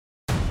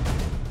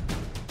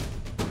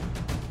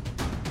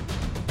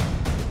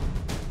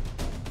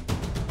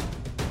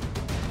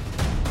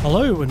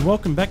Hello and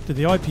welcome back to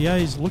the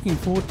IPA's Looking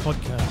Forward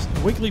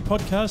podcast, a weekly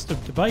podcast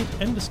of debate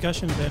and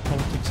discussion about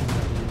politics and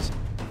ideas.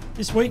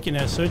 This week in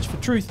our search for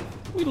truth,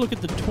 we look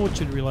at the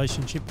tortured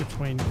relationship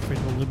between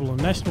federal Liberal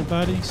and National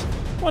parties,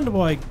 wonder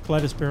why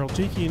Gladys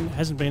Berejiklian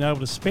hasn't been able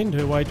to spend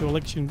her way to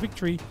election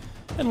victory,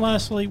 and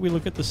lastly, we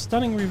look at the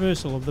stunning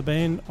reversal of the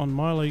ban on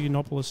Milo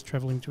Yiannopoulos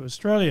travelling to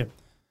Australia.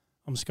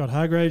 I'm Scott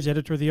Hargraves,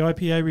 editor of the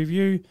IPA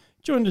Review,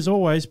 joined as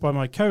always by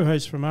my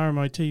co-host from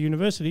RMIT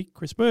University,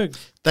 Chris Berg.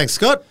 Thanks,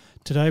 Scott.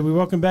 Today we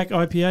welcome back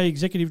IPA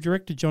Executive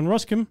Director John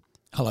Roscombe.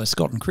 Hello,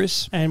 Scott and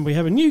Chris. And we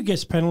have a new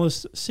guest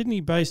panellist,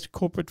 Sydney-based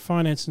corporate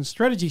finance and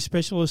strategy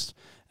specialist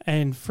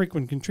and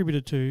frequent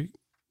contributor to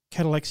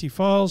Catalaxy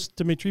Files,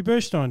 Dimitri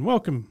Burstein.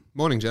 Welcome.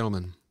 Morning,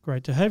 gentlemen.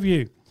 Great to have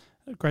you.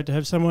 Great to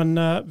have someone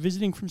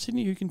visiting from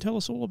Sydney who can tell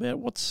us all about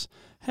what's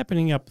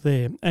happening up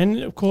there. And,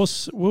 of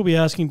course, we'll be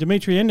asking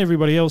Dimitri and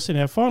everybody else in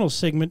our final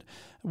segment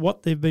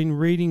what they've been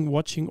reading,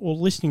 watching or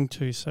listening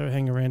to, so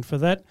hang around for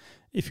that.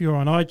 If you're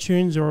on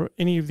iTunes or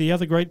any of the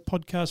other great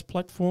podcast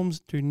platforms,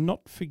 do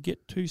not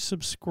forget to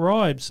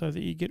subscribe so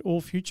that you get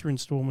all future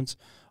instalments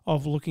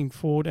of Looking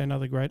Forward and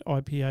other great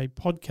IPA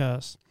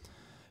podcasts.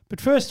 But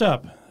first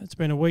up, it's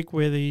been a week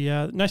where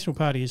the National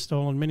Party has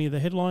stolen many of the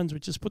headlines,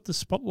 which has put the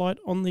spotlight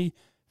on the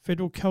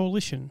federal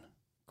coalition.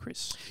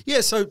 Chris?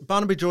 Yeah, so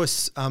Barnaby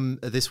Joyce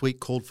this week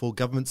called for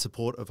government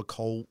support of a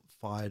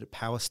coal-fired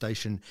power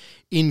station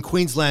in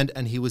Queensland,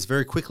 and he was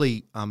very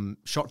quickly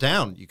shot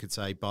down, you could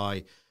say,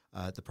 by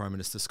the Prime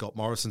Minister, Scott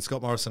Morrison.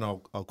 Scott Morrison, I'll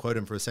quote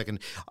him for a second.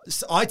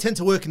 "I tend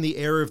to work in the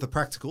area of the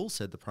practical,"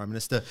 said the Prime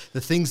Minister.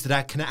 "The things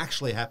that can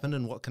actually happen,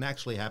 and what can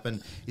actually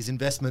happen is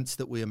investments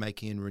that we are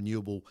making in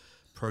renewable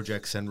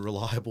projects and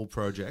reliable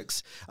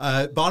projects."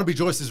 Barnaby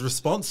Joyce's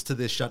response to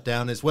this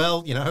shutdown is,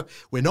 well, you know,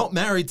 we're not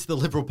married to the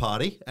Liberal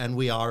Party, and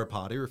we are a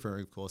party,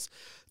 referring, of course,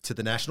 to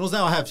the Nationals.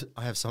 Now,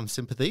 I have some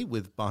sympathy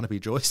with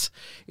Barnaby Joyce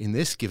in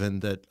this,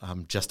 given that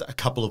just a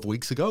couple of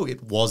weeks ago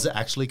it was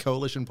actually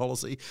coalition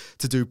policy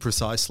to do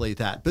precisely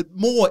that. But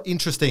more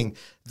interesting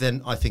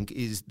than I think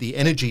is the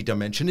energy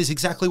dimension is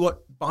exactly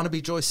what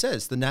Barnaby Joyce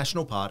says. The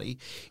National Party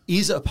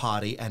is a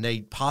party, and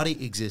a party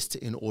exists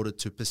in order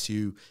to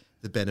pursue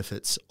the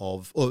benefits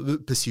of, or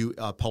pursue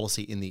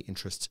policy in the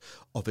interests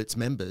of its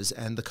members.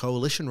 And the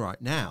coalition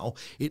right now,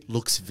 it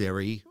looks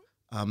very...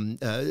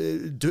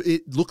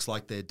 it looks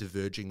like they're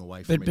diverging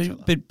away from each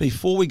other. But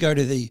before we go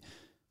to the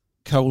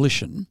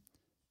coalition,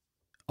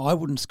 I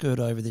wouldn't skirt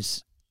over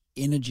this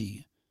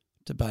energy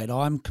debate.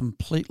 I'm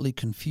completely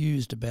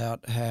confused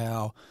about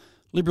how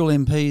Liberal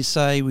MPs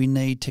say we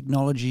need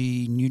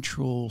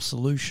technology-neutral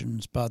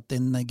solutions, but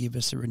then they give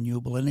us a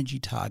renewable energy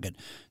target.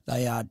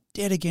 They are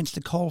dead against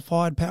a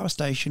coal-fired power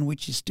station,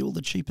 which is still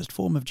the cheapest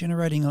form of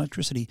generating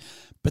electricity,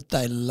 but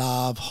they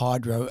love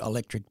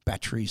hydroelectric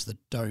batteries that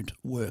don't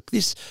work.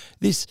 This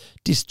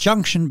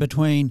disjunction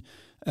between,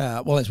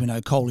 as we know,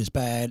 coal is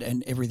bad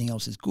and everything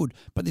else is good,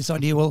 but this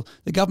idea, well,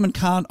 the government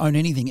can't own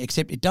anything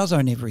except it does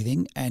own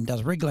everything and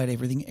does regulate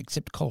everything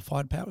except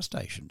coal-fired power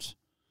stations.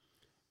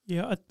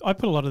 Yeah, I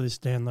put a lot of this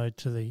down, though,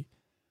 to the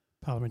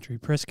Parliamentary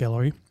Press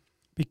Gallery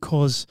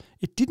because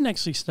it didn't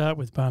actually start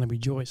with Barnaby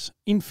Joyce.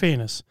 In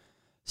fairness,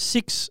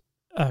 6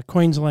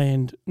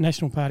 Queensland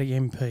National Party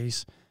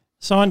MPs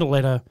signed a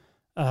letter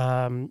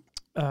to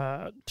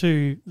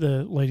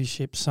the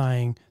leadership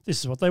saying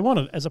this is what they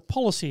wanted as a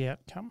policy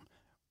outcome.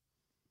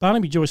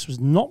 Barnaby Joyce was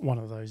not one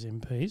of those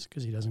MPs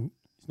because he's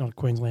not a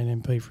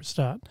Queensland MP for a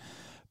start.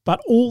 But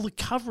all the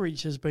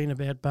coverage has been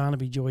about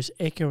Barnaby Joyce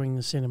echoing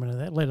the sentiment of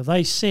that letter.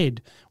 They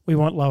said, we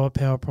want lower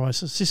power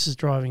prices. This is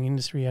driving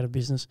industry out of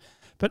business.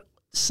 But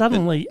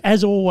suddenly,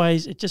 as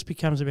always, it just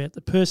becomes about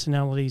the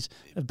personalities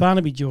of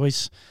Barnaby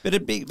Joyce. But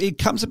it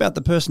comes about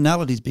the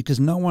personalities because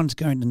no one's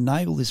going to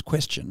nail this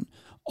question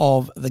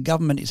of the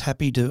government is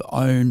happy to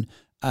own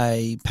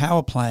a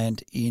power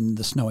plant in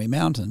the Snowy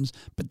Mountains,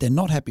 but they're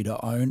not happy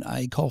to own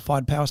a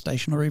coal-fired power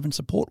station or even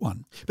support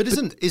one. But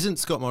isn't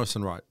Scott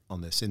Morrison right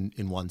on this in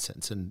one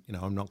sense? And, you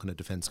know, I'm not going to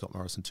defend Scott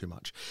Morrison too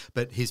much.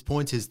 But his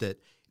point is that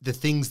the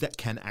things that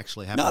can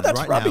actually happen. No, that's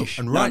right rubbish.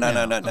 Now, and right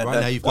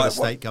now you've got a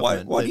state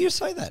government. Why do you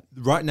say that?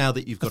 Right now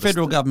that you've got the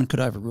federal government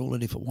could overrule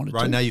it if it wanted to.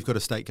 Right now you've got a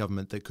state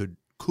government that could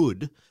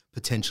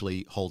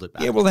potentially hold it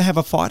back. Yeah, well, they have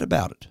a fight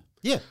about it.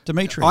 Yeah.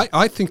 Dimitri.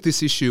 I think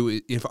this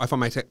issue, if I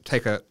may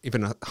take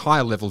even a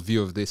higher level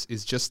view of this,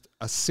 is just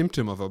a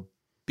symptom of a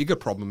bigger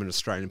problem in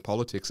Australian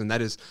politics, and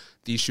that is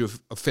the issue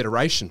of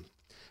federation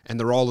and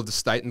the role of the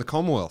state and the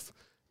Commonwealth.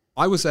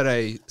 I was at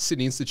a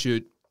Sydney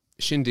Institute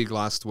shindig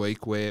last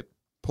week where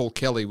Paul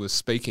Kelly was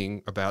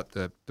speaking about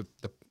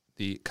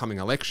the coming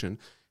election,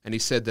 and he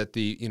said that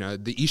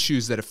the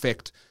issues that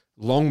affect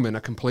Longman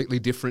are completely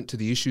different to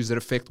the issues that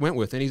affect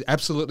Wentworth, and he's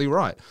absolutely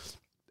right.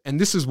 And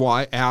this is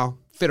why our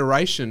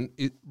federation,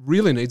 it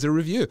really needs a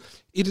review.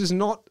 It is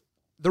not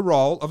the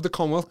role of the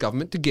Commonwealth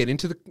government to get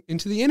into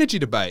the energy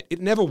debate. It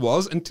never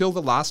was until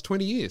the last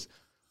 20 years.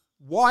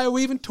 why are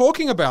we even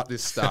talking about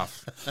this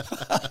stuff?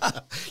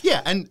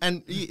 Yeah,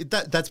 and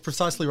that's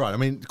precisely right. I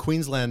mean,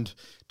 Queensland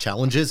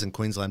challenges and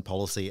Queensland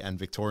policy and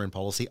Victorian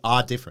policy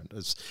are different,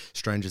 as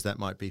strange as that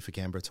might be for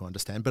Canberra to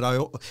understand. But I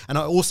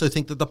also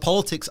think that the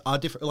politics are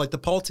different. Like, the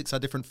politics are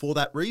different for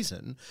that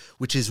reason,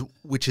 which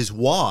is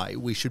why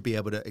we should be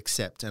able to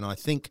accept. And I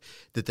think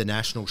that the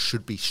Nationals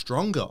should be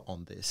stronger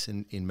on this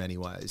in many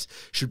ways.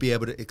 Should be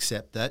able to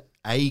accept that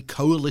a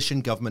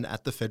coalition government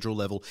at the federal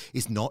level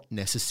is not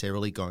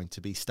necessarily going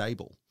to be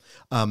stable.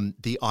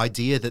 The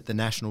idea that the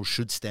Nationals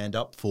should stand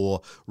up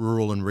for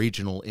rural and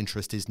regional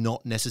interest is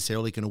not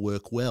necessarily going to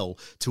work well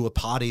to a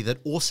party that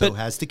also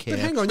has to care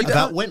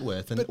about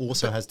Wentworth and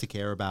also has to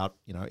care about,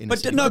 inner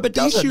city. But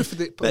the issue for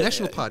the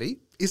National Party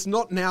is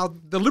not now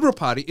the Liberal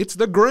Party; it's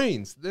the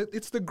Greens.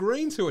 It's the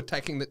Greens who are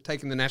taking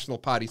the National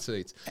Party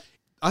seats.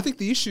 I think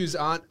the issues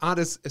aren't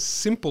as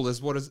simple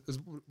as what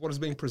is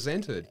being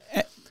presented.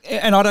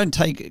 And I don't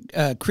take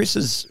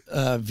Chris's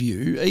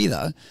view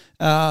either,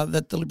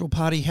 that the Liberal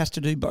Party has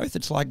to do both.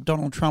 It's like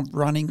Donald Trump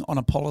running on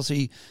a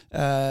policy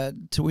to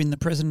win the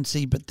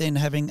presidency, but then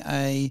having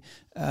a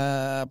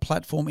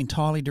platform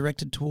entirely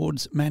directed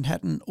towards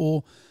Manhattan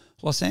or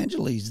Los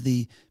Angeles.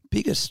 The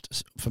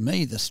biggest, for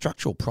me, the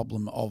structural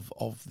problem of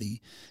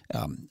the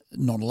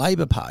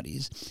non-Labor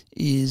parties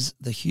is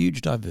the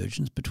huge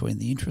divergence between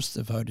the interests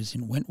of voters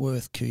in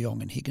Wentworth,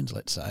 Kooyong and Higgins,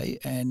 let's say,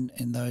 and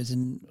those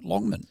in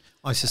Longman.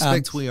 I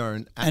suspect we are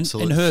in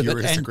absolute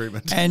furious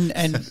agreement. And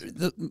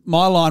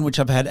my line, which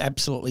I've had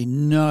absolutely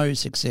no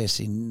success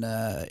in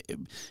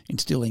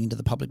instilling into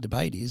the public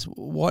debate, is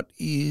what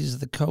is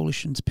the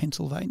coalition's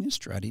Pennsylvania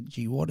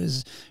strategy? What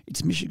is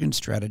its Michigan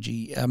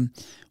strategy?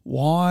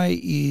 Why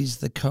is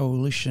the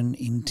coalition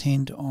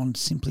intent on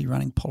simply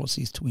running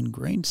policies to win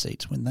Green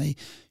seats when they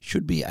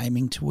should be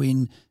aiming to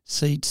win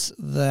seats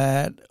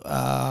that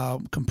are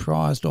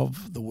comprised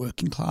of the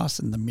working class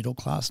and the middle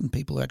class and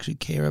people who actually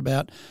care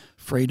about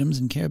freedoms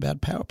and care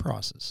about power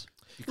prices?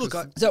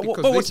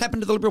 What's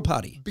happened to the Liberal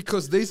Party?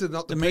 Because these are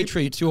not the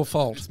Dimitri, it's your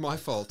fault. It's my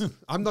fault.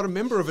 I'm not a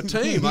member of a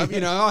team.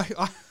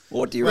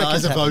 What do you reckon?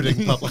 As a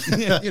voting public,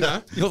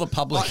 you're the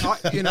public.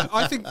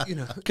 I think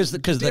because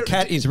the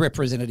cat is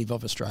representative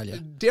of Australia.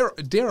 Dare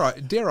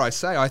I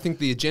say, I think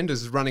the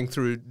agendas running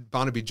through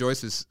Barnaby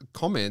Joyce's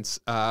comments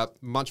are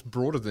much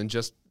broader than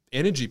just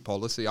energy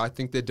policy. I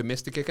think they're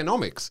domestic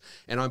economics,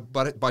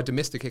 but by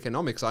domestic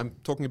economics, I'm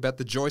talking about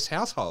the Joyce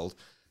household.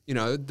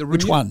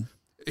 Which one?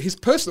 His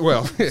personal.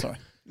 Well, sorry.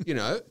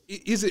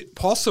 Is it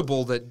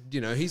possible that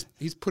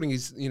he's putting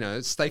his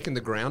stake in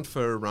the ground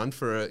for a run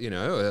for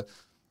a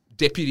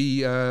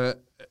deputy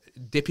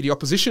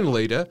opposition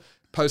leader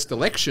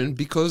post-election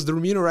because the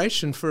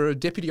remuneration for a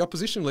deputy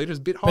opposition leader is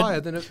a bit higher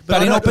than a...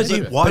 But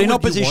in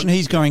opposition,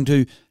 he's going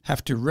to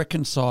have to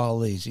reconcile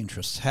these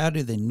interests. How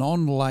do the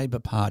non-Labor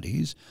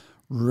parties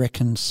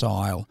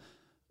reconcile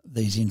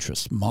these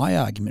interests? My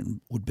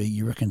argument would be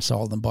you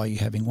reconcile them by you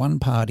having one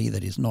party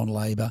that is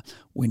non-Labor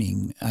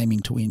aiming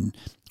to win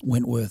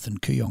Wentworth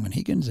and Kooyong and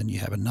Higgins, and you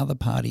have another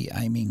party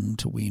aiming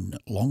to win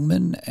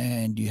Longman,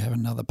 and you have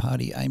another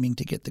party aiming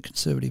to get the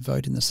Conservative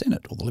vote in the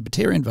Senate or the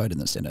Libertarian vote in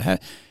the Senate.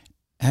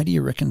 How do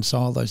you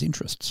reconcile those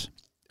interests?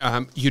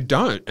 You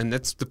don't, and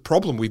that's the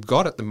problem we've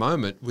got at the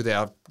moment with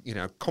our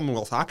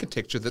Commonwealth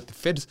architecture, that the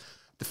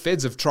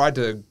feds have tried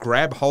to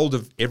grab hold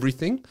of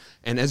everything,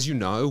 and as you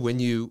know, when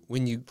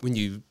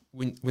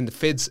the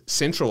feds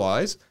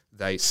centralise,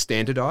 they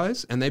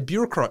standardise and they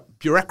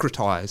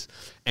bureaucratise,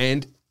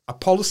 and a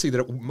policy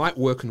that might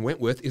work in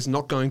Wentworth is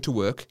not going to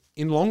work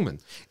in Longman.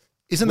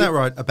 Isn't that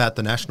right about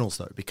the Nationals,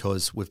 though?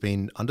 Because we've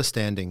been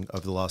understanding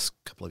over the last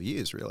couple of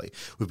years, really,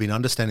 we've been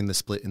understanding the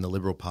split in the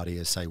Liberal Party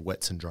as, say,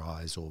 wets and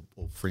dries or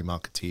free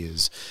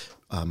marketeers,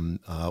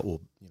 or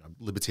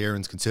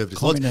libertarians, conservatives,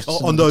 communists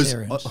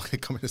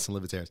communists and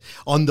libertarians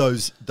on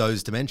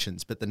those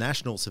dimensions. But the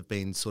Nationals have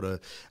been sort of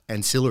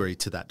ancillary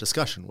to that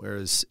discussion.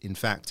 Whereas, in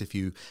fact, if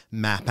you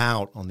map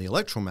out on the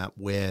electoral map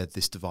where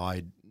this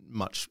divide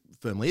much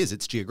firmly is,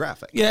 it's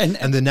geographic. Yeah,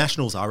 and the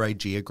Nationals are a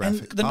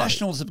geographic and the party.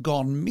 Nationals have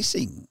gone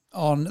missing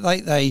on.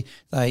 They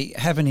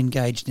haven't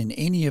engaged in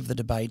any of the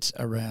debates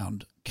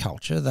around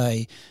culture.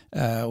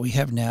 We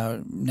have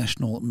now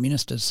national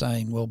ministers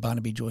saying, well,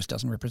 Barnaby Joyce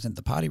doesn't represent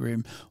the party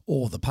room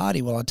or the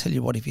party. Well, I tell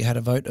you what, if you had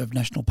a vote of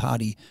National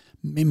Party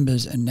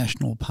members and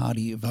National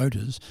Party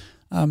voters,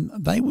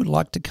 they would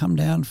like to come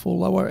down for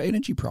lower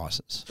energy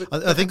prices.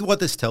 I think what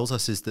this tells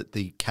us is that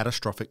the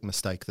catastrophic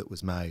mistake that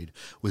was made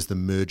was the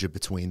merger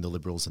between the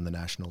Liberals and the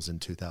Nationals in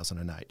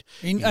 2008.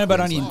 But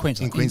only in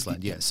Queensland. In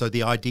Queensland, yeah. So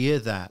the idea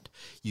that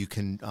you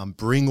can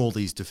bring all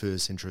these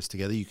diverse interests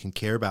together, you can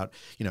care about,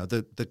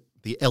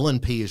 the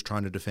LNP is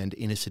trying to defend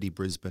inner city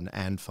Brisbane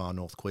and far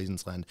north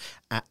Queensland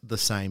at the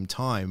same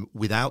time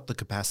without the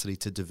capacity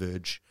to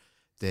diverge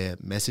their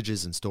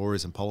messages and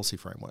stories and policy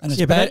frameworks. And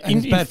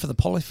it's bad for the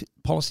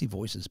policy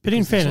voices. But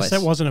in fairness,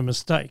 that wasn't a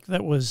mistake.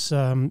 That was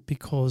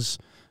because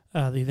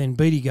the then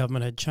Beattie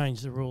government had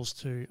changed the rules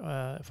to,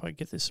 if I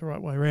get this the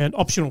right way around,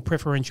 optional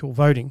preferential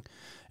voting.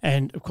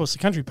 And, of course, the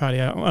Country Party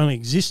only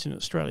exists in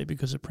Australia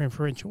because of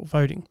preferential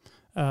voting.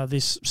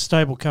 this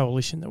stable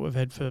coalition that we've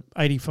had for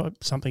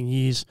 85-something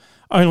years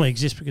only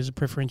exists because of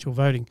preferential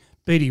voting.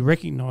 Beattie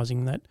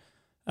recognising that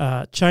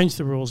changed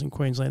the rules in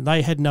Queensland.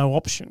 They had no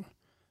option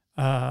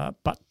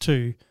but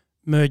to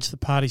merge the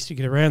parties to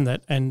get around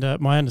that. And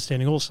my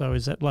understanding also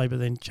is that Labor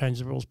then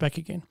changed the rules back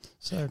again.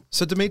 So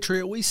Dimitri,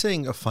 are we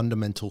seeing a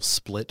fundamental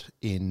split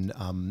in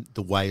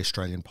the way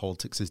Australian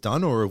politics is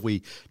done, or have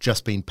we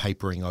just been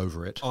papering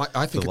over it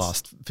I think for the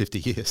last 50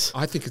 years?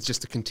 I think it's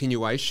just a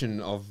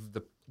continuation of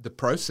the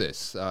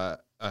process.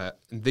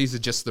 These are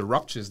just the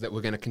ruptures that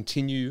we're going to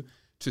continue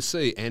to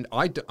see. And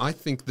I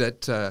think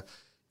that,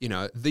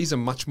 these are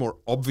much more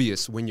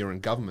obvious when you're in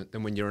government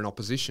than when you're in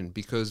opposition,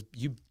 because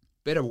you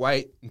better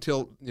wait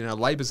until,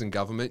 Labor's in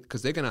government,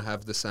 because they're going to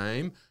have the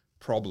same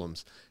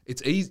problems.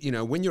 It's easy,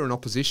 when you're in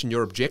opposition,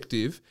 your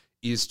objective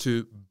is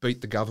to beat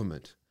the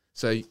government.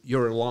 So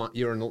you're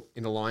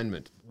in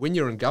alignment. When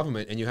you're in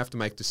government and you have to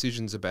make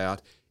decisions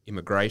about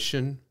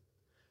immigration,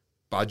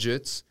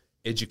 budgets,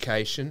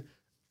 education,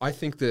 I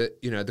think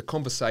that, the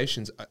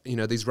conversations,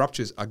 these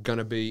ruptures are going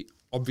to be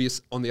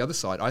obvious on the other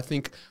side. I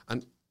think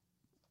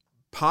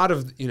part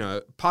of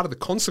the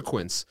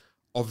consequence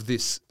of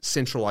this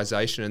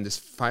centralisation and this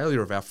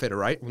failure of our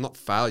federation, well, not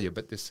failure,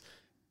 but this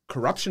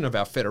corruption of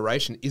our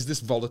federation, is this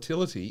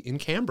volatility in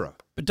Canberra.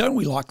 But don't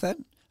we like that?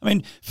 I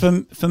mean,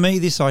 for me,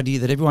 this idea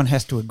that everyone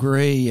has to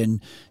agree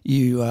and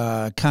you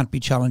can't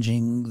be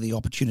challenging the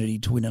opportunity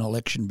to win an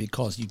election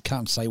because you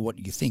can't say what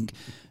you think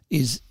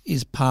is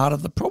part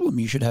of the problem.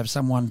 You should have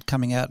someone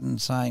coming out and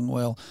saying,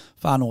 well,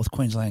 Far North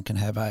Queensland can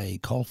have a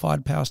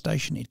coal-fired power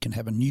station, it can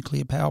have a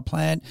nuclear power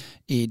plant,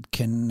 it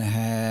can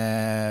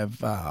have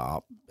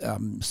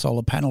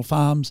solar panel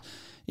farms,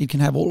 it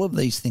can have all of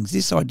these things.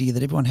 This idea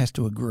that everyone has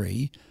to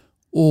agree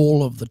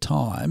all of the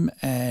time,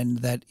 and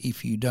that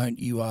if you don't,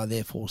 you are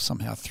therefore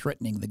somehow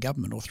threatening the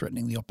government or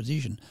threatening the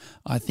opposition,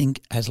 I think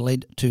has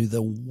led to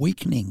the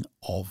weakening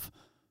of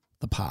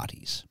the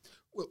parties.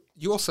 Well,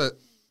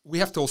 we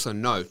have to also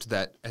note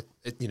that at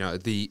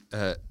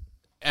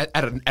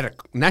a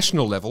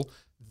national level,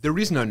 there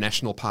is no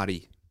national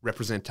party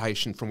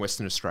representation from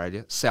Western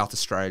Australia, South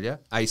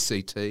Australia,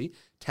 ACT,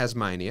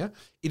 Tasmania.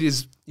 It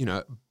is,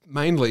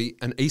 mainly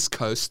an East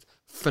Coast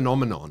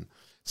phenomenon.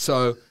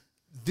 So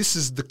this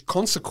is the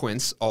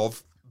consequence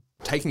of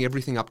taking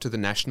everything up to the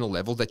national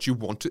level, that you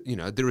want to,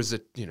 there is a,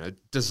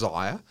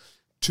 desire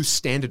to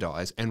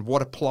standardise, and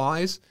what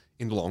applies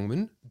in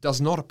Longman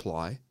does not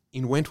apply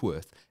in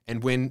Wentworth.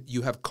 And when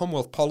you have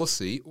Commonwealth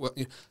policy, well,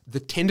 the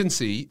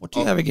tendency... What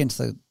do you have against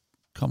the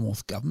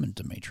Commonwealth government,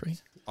 Dimitri?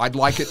 I'd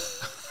like it...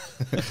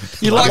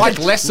 You I'd like like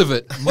less of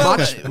it.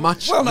 Much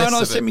Well, less no,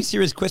 of it.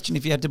 semi-serious question.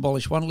 If you had to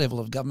abolish one level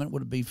of government,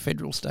 would it be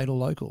federal, state or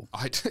local?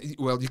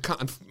 You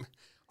can't...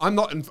 I'm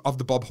not of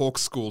the Bob Hawke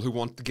school who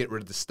want to get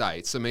rid of the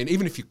states. I mean,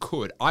 even if you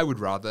could, I would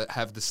rather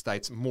have the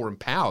states more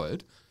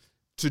empowered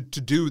to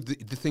do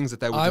the things that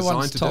they were designed to do. I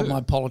once told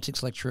my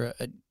politics lecturer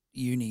at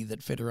uni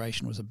that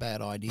federation was a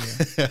bad idea.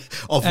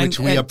 Which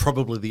we are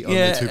probably the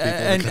only two people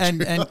in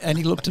the country. And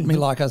he looked at me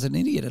like I was an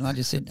idiot, and I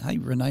just said, hey,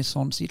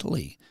 Renaissance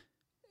Italy.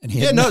 And he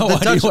had the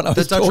idea what I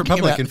was Dutch talking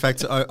Republic. about. In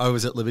fact, I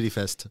was at Liberty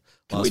Fest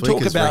last we week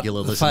talk as about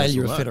regular the listeners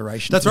failure will of know.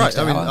 federation That's for right. next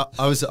I mean, hour?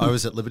 I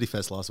was at Liberty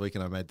Fest last week,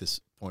 and I made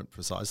this point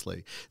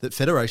precisely, that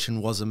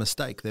federation was a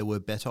mistake. There were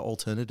better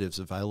alternatives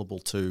available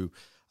to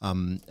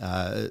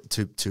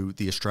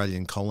the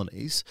Australian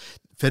colonies.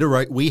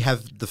 We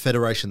have the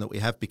federation that we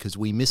have because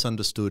we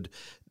misunderstood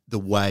the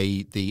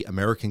way the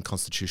American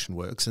Constitution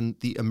works, and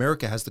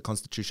America has the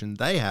Constitution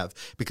they have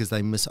because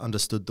they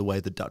misunderstood the way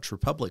the Dutch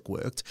Republic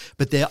worked.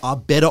 But there are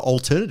better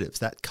alternatives.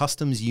 That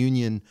customs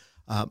union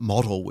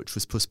model, which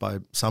was pushed by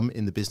some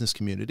in the business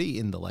community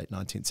in the late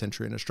 19th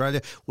century in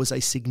Australia, was a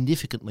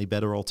significantly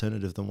better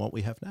alternative than what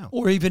we have now.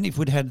 Or even if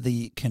we'd had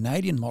the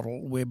Canadian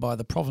model whereby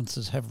the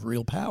provinces have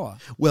real power.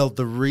 Well,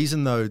 the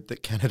reason, though,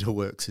 that Canada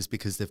works is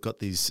because they've got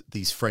these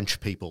French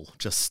people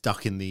just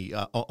stuck in the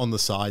on the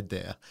side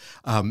there,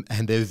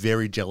 and they're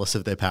very jealous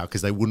of their power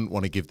because they wouldn't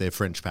want to give their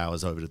French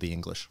powers over to the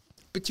English.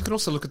 But you can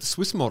also look at the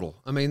Swiss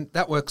model. I mean,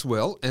 that works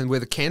well, and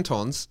where the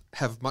cantons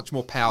have much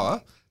more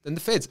power than the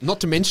feds.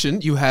 Not to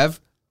mention, you have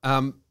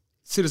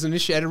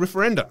citizen-initiated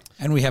referenda.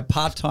 And we have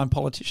part-time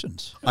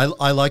politicians.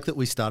 I like that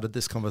we started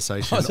this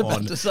conversation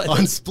on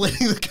that.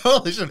 splitting the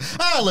coalition.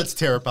 Let's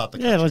tear apart the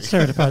country. Yeah, let's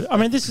tear it apart. I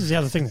mean, this is the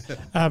other thing.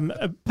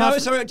 No,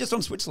 sorry, just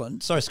on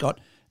Switzerland. Sorry, Scott.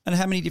 And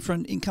how many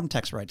different income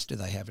tax rates do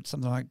they have? It's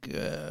something like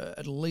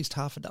at least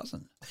half a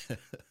dozen.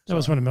 That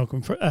was one of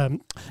Malcolm.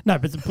 No,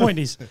 but the point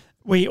is,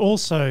 we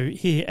also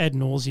hear ad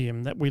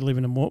nauseum that we live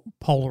in a more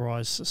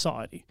polarised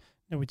society,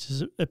 which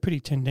is a pretty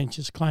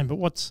tendentious claim. But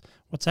what's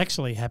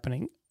actually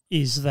happening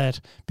is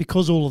that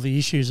because all of the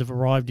issues have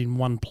arrived in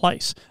one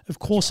place, of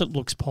course it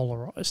looks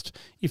polarised.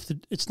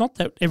 It's not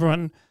that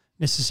everyone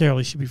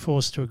necessarily should be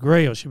forced to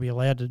agree or should be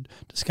allowed to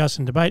discuss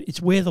and debate.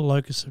 It's where the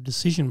locus of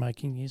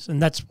decision-making is,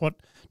 and that's what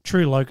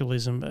true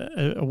localism,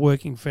 a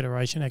working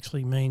federation,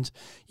 actually means.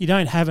 You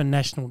don't have a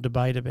national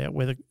debate about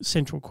whether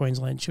Central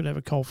Queensland should have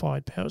a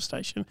coal-fired power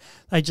station.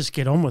 They just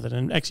get on with it.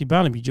 And actually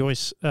Barnaby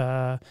Joyce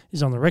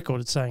is on the record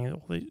as saying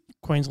that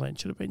Queensland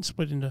should have been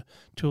split into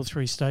 2 or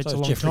 3 states So a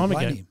long Jeffrey time ago.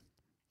 Blaney.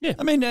 Yeah.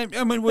 I mean,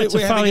 we're It's a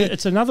having failure.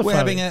 It's another we're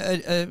having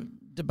failure. a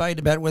debate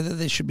about whether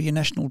there should be a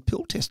national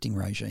pill testing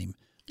regime.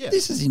 Yeah.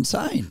 This is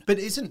insane. But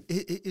isn't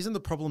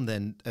the problem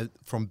then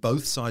from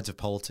both sides of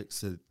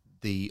politics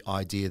the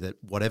idea that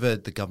whatever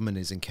the government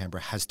is in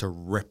Canberra has to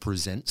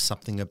represent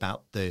something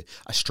about the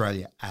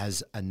Australia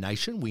as a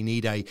nation? We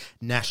need a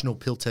national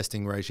pill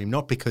testing regime,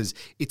 not because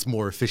it's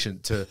more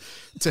efficient to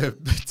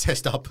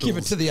test our pills. Give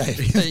it to the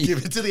AFP. Give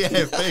it to the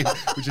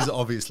AFP, which is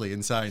obviously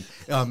insane.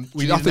 We I need think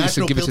a you should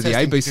national give it pill to the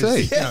testing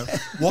ABC.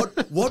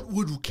 because, what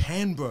would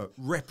Canberra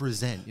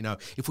represent?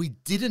 If we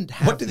didn't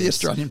have What do the this,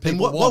 Australian then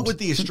people what want? would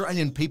the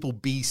Australian people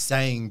be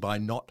saying by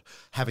not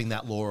having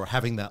that law or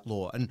having that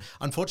law? And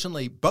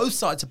unfortunately, both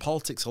sides of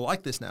politics are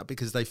like this now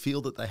because they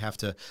feel that they have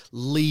to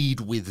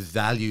lead with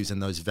values,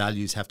 and those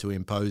values have to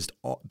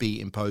be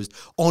imposed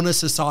on a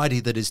society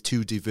that is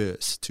too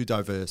diverse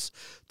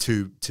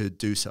to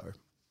do so.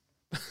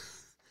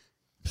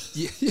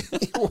 Yeah.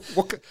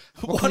 What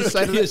can you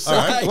say to you that?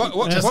 say? All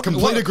right. Just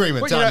complete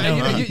agreement.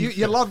 Done.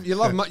 You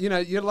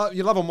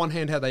love on one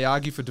hand how they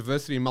argue for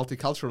diversity and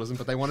multiculturalism,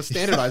 but they want to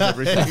standardise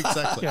everything.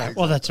 Exactly. Yeah,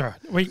 well, that's all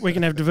right. We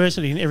can have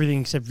diversity in everything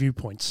except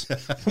viewpoints.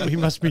 We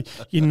must be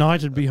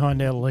united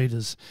behind our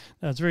leaders.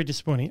 It's very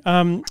disappointing.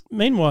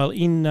 Meanwhile,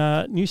 in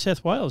New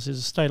South Wales, there's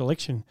a state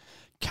election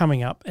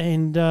coming up,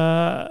 and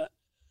the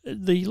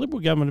Liberal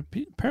government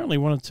apparently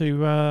wanted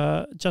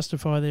to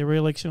justify their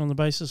re-election on the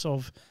basis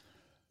of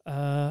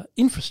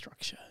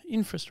infrastructure.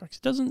 Infrastructure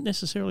doesn't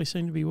necessarily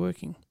seem to be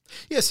working.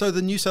 Yeah, so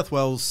the New South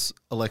Wales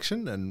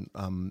election, and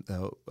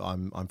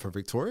I'm from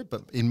Victoria,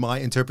 but in my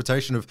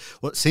interpretation of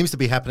what seems to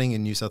be happening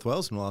in New South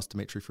Wales, and I'll ask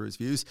Dimitri for his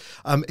views,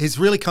 has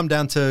really come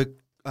down to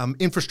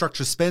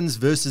infrastructure spends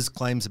versus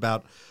claims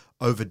about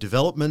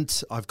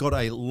overdevelopment. I've got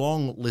a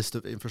long list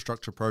of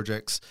infrastructure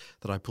projects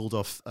that I pulled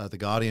off The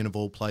Guardian of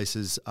all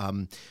places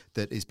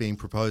that is being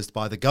proposed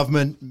by the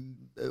government,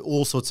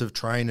 all sorts of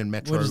train and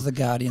metro Where does the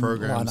Guardian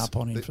programs. line up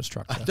on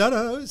infrastructure?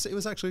 No, it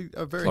was actually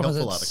a very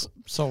helpful article.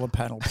 Solar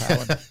panel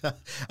powered.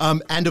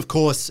 And of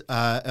course,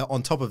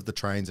 on top of the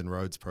trains and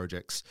roads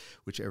projects,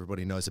 which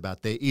everybody knows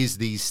about, there is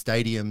these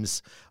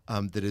stadiums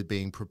that are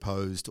being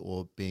proposed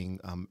or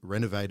being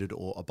renovated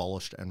or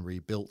abolished and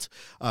rebuilt.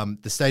 The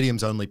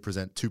stadiums only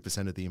present 2%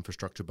 of the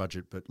infrastructure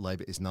budget, but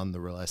Labor is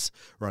nonetheless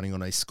running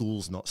on a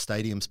schools, not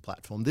stadiums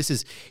platform. This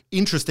is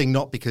interesting,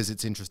 not because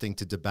it's interesting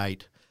to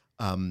debate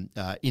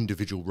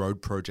individual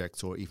road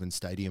projects or even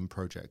stadium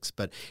projects.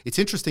 But it's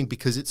interesting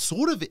because it's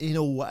sort of, in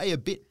a way, a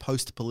bit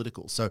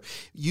post-political. So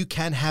you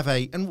can have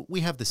and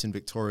we have this in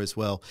Victoria as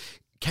well,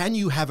 can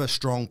you have a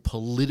strong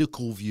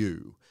political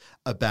view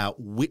about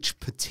which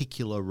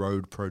particular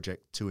road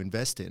project to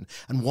invest in?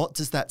 And what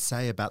does that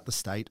say about the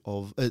state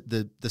of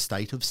the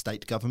state of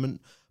state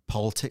government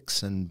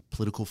politics and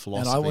political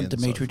philosophy? And I want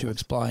Dimitri so to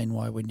explain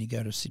why when you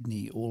go to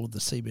Sydney, all of the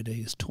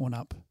CBD is torn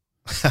up.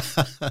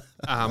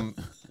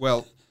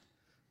 Well,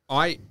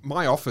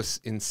 my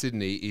office in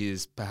Sydney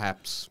is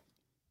perhaps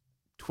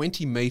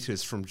 20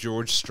 metres from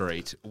George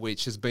Street,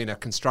 which has been a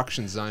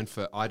construction zone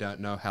for I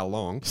don't know how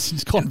long.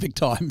 Since convict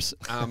times.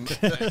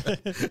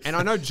 And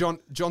I know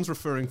John's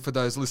referring, for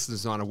those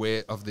listeners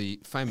unaware, of the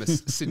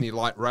famous Sydney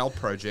Light Rail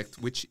project,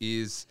 which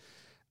is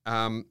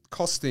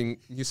costing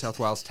New South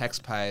Wales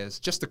taxpayers,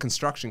 just the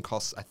construction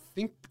costs, I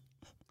think,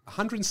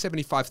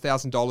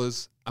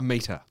 $175,000 a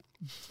metre.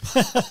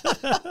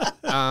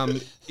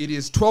 It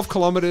is 12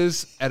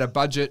 kilometres at a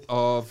budget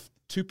of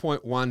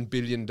 $2.1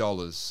 billion.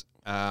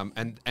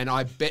 And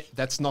I bet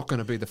that's not going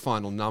to be the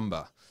final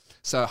number.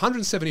 So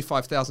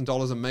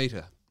 $175,000 a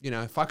metre.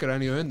 If I could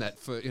only earn that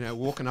for,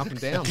 walking up and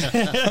down.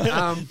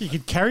 You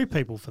could carry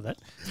people for that.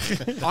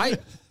 I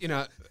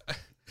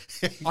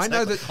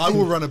know that I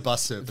will run a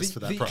bus service for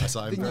that price.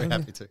 I'm very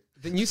happy to.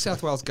 The New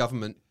South Wales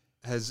government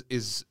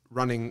is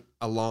running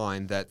a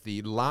line that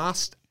the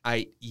last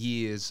 8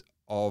 years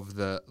of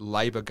the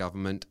Labor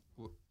government,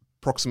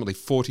 approximately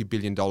 $40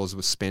 billion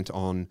was spent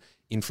on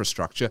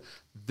infrastructure.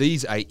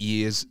 These 8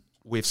 years,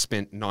 we've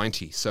spent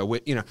 90. So we're,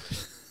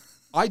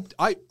 I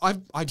don't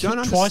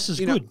understand. Twice as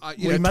good.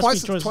 We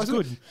must be twice as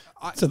good.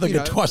 So they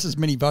get twice as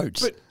many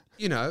votes. But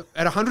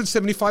at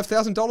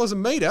 $175,000 a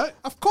metre,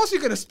 of course you're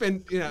going to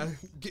spend,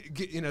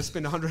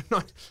 spend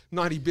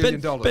 $190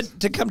 billion. But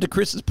to come to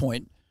Chris's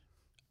point,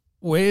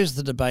 where's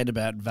the debate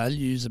about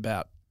values,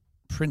 about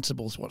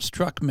principles? What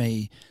struck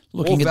me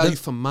looking More at value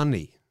for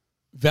money.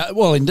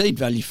 Well, indeed,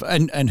 value for,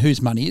 and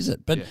whose money is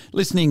it? But Yeah.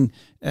 listening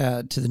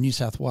to the New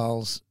South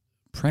Wales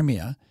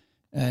Premier,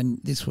 and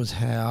this was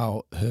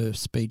how her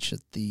speech at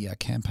the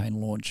campaign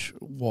launch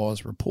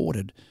was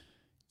reported,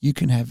 you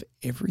can have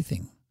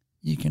everything.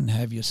 You can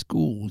have your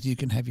schools, you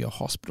can have your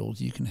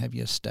hospitals, you can have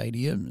your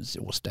stadiums,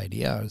 or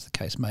stadia, as the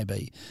case may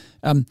be.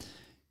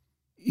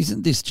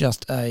 Isn't this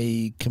just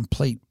a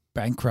complete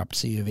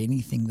bankruptcy of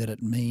anything that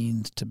it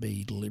means to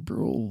be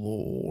liberal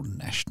or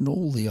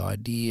national? The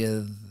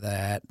idea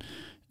that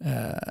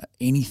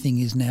anything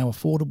is now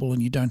affordable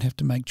and you don't have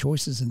to make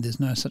choices and there's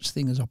no such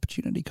thing as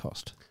opportunity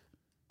cost.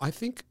 I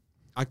think,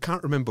 I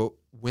can't remember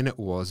when it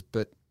was,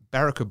 but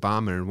Barack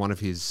Obama, in one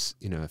of his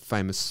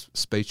famous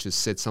speeches,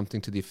 said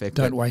something to the effect,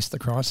 Don't waste the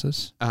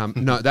crisis.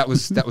 no, that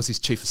was his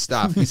chief of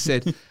staff. He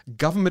said,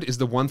 "Government is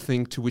the one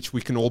thing to which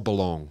we can all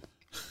belong."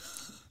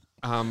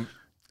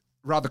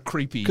 Rather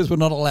creepy, Because we're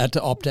not allowed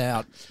to opt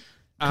out.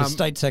 Because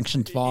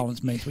state-sanctioned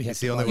violence means we have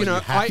It's the to only vote. way you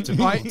have to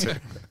be able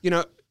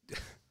to.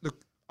 Look,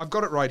 I've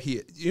got it right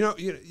here.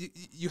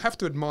 You have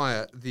to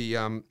admire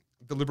the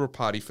Liberal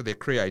Party for their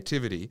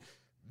creativity.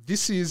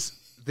 This is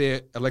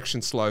their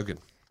election slogan: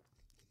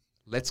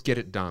 "Let's get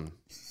it done."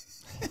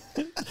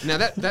 Now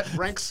that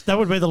ranks. That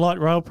would be the light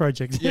rail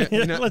project. Yeah,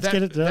 Let's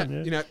get it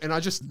done.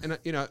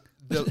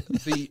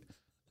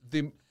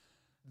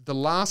 The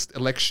last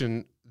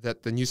election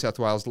that the New South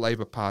Wales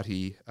Labor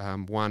Party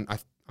won,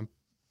 I'm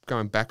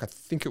going back, I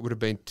think it would have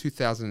been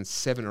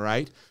 2007 or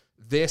 8.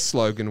 Their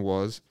slogan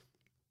was,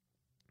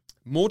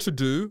 "More to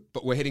do,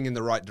 but we're heading in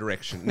the right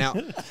direction." Now,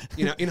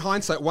 in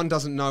hindsight, one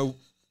doesn't know.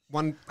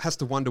 One has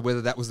to wonder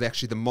whether that was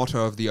actually the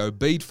motto of the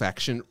Obeid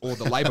faction or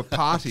the Labor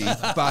Party.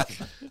 But,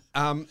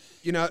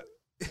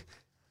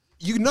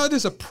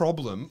 there's a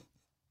problem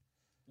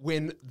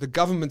when the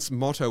government's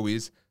motto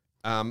is,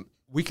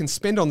 we can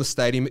spend on the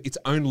stadium, it's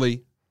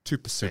only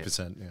 2%.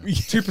 2%, yeah.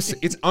 2%.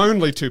 It's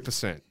only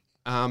 2%.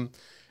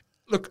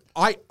 Look,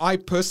 I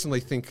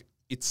personally think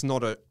it's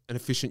not an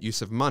efficient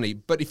use of money,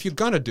 but if you're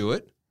going to do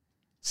it,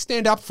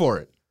 stand up for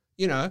it.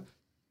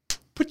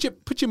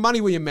 Put your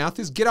money where your mouth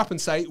is. Get up and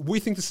say, we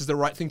think this is the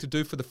right thing to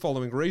do for the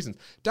following reasons.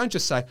 Don't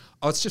just say,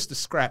 oh, it's just the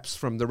scraps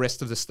from the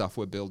rest of the stuff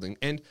we're building.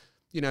 And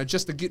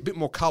just to get a bit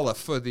more colour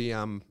for the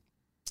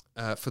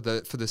for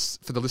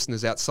the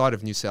listeners outside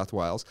of New South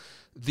Wales,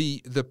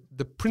 the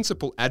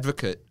principal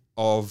advocate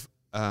of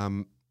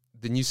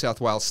the New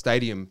South Wales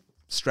Stadium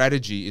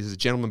strategy is a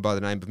gentleman by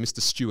the name of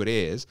Mr. Stuart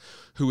Ayres,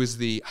 who is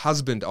the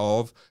husband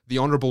of the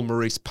Honourable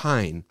Maurice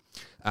Payne,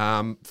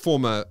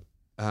 former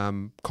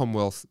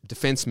Commonwealth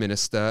Defence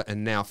Minister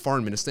and now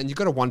Foreign Minister. And you've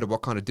got to wonder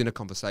what kind of dinner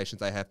conversations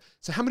they have.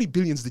 So how many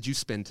billions did you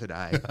spend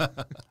today?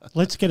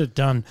 Let's get it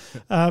done.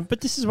 But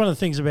this is one of the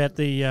things about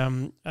the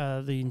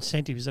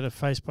incentives that are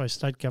faced by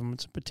state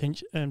governments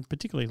and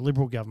particularly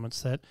Liberal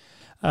governments, that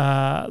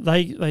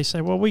they say,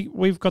 well,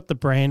 we've got the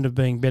brand of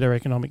being better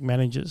economic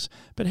managers,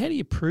 but how do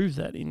you prove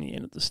that in the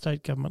end at the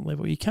state government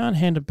level? You can't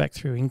hand it back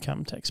through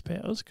income tax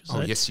powers.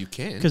 Yes, you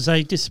can. Because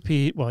they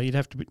disappear. Well, you'd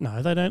have to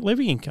no, they don't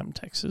levy income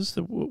taxes.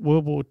 The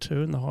World War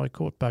II and the High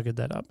Court buggered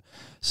that up.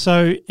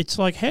 So it's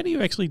like, how do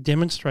you actually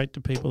demonstrate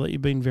to people that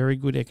you've been very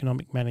good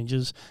economic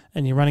managers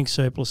and you're running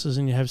surpluses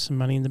and you have some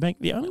money in the bank?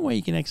 The only way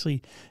you can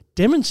actually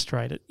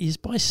demonstrate it is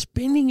by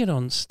spending it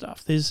on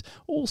stuff. There's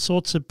all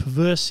sorts of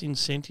perverse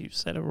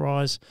incentives that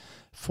arise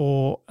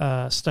for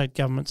state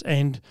governments,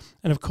 and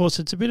of course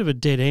it's a bit of a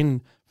dead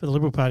end for the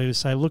Liberal Party to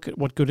say, look at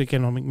what good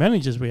economic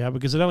managers we are,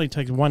 because it only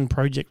takes one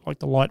project like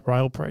the light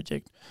rail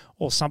project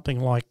or something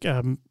like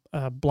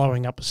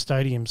blowing up a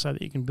stadium so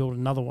that you can build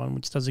another one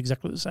which does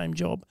exactly the same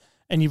job,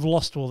 and you've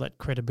lost all that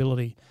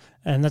credibility.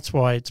 And that's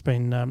why it's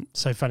been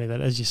so funny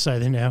that, as you say,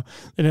 they're now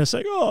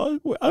saying, oh,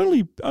 we're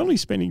only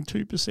spending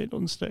 2%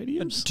 on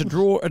stadiums. To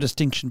draw a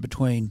distinction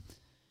between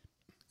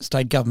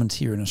state governments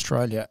here in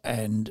Australia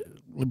and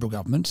Liberal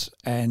governments,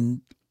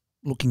 and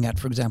looking at,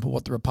 for example,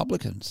 what the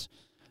Republicans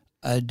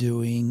are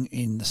doing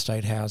in the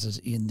state houses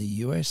in the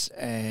US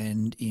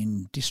and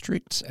in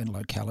districts and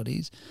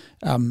localities,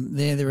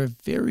 there are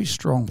very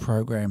strong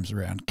programs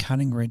around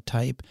cutting red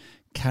tape,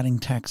 cutting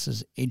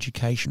taxes,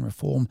 education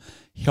reform,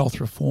 health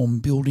reform,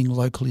 building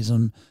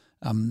localism,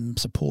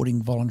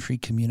 supporting voluntary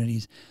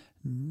communities.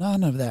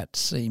 None of that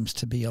seems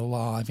to be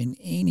alive in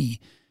any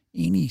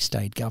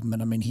state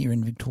government. I mean, here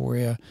in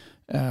Victoria,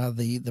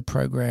 the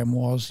program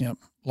was,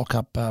 lock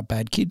up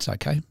bad kids.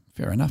 Okay,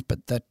 fair enough,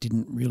 but that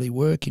didn't really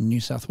work. In New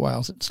South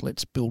Wales, it's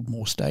let's build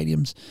more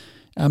stadiums.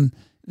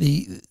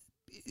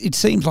 It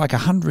seems like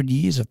 100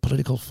 years of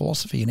political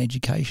philosophy and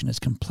education has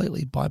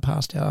completely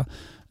bypassed our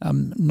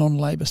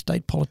non-Labor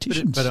state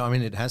politicians. But I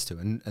mean, it has to.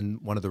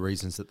 And one of the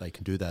reasons that they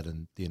can do that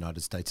in the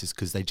United States is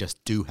because they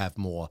just do have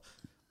more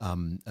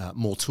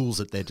tools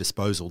at their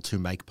disposal to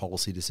make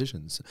policy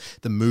decisions.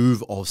 The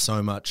move of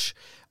so much,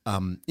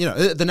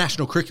 the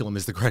national curriculum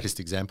is the greatest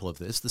example of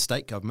this. The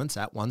state governments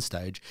at one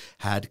stage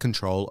had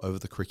control over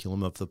the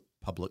curriculum of the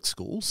public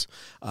schools.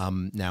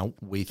 Now,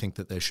 we think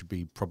that there should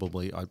be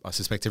I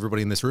suspect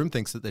everybody in this room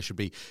thinks that there should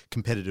be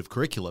competitive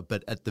curricula,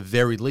 but at the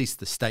very least,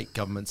 the state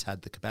governments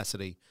had the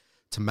capacity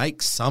to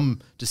make some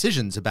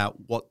decisions about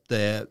what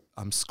their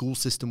school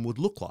system would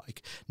look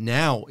like.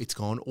 Now it's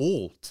gone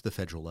all to the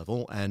federal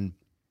level, and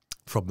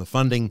from the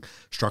funding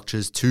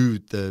structures to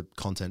the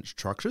content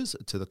structures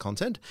to the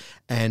content,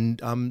 and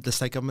the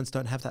state governments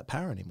don't have that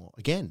power anymore.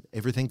 Again,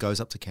 everything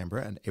goes up to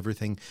Canberra, and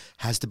everything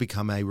has to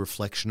become a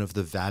reflection of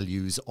the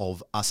values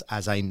of us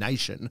as a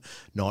nation,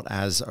 not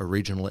as a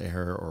regional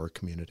area or a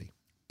community.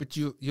 But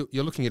you're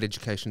looking at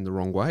education the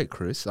wrong way,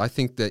 Chris. I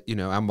think that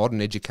our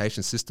modern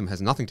education system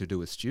has nothing to do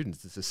with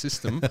students. It's a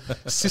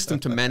system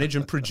to manage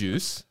and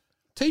produce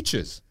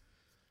teachers.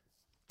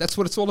 That's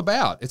what it's all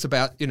about. It's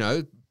about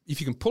if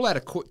you can pull out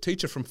a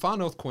teacher from far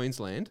north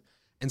Queensland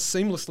and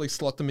seamlessly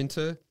slot them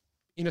into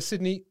inner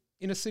city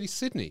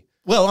Sydney.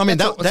 Well, I mean,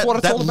 That's what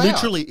it's that all about.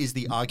 literally is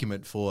the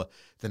argument for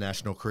the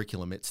national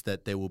curriculum. It's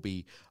that there will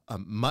be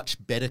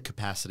much better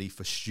capacity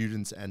for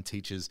students and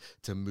teachers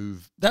to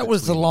move. That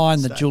was the between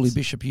line that states. Julie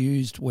Bishop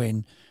used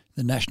when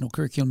the national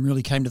curriculum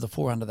really came to the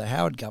fore under the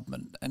Howard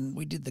government. And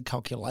we did the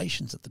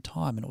calculations at the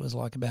time, and it was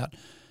like about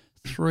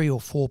 3 or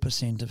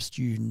 4% of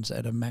students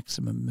at a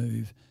maximum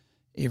move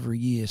every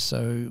year.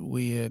 So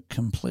we're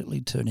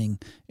completely turning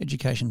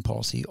education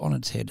policy on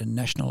its head and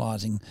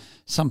nationalising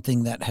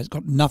something that has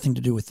got nothing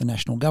to do with the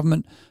national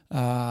government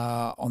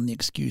on the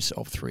excuse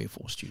of 3 or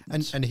 4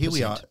 students. And here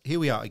we are. Here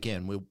we are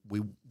again.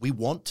 We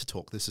want to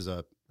talk. This is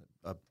a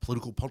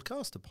political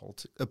podcast,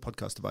 a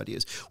podcast of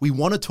ideas. We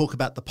want to talk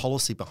about the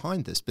policy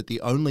behind this, but the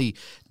only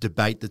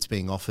debate that's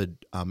being offered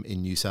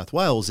in New South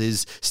Wales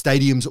is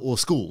stadiums or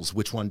schools.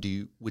 Which one do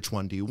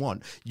you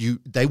want?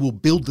 They will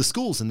build the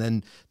schools, and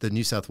then the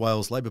New South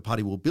Wales Labor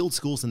Party will build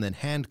schools and then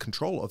hand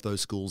control of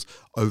those schools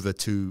over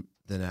to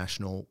the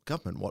national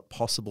government. What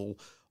possible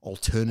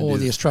alternative, or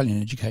the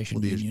Australian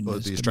Education Union, or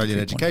as the Dimitri Australian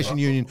pointed Education out.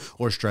 Union,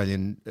 or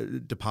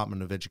Australian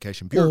Department of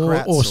Education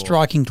bureaucrats, or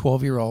striking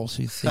 12-year-olds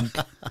who think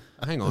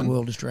Hang the on.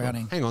 world is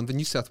drowning. Hang on. The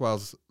New South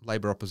Wales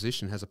Labor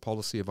opposition has a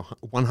policy of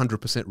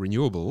 100%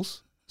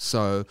 renewables,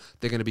 so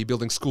they're going to be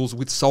building schools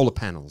with solar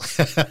panels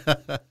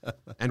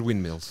and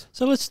windmills.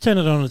 So let's turn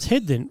it on its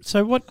head then.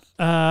 So what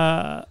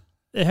there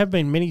have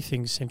been many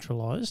things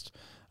centralised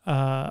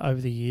over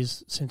the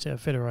years since our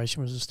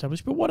federation was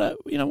established. But what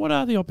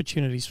are the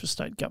opportunities for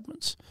state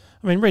governments?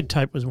 I mean, red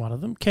tape was one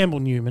of them. Campbell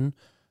Newman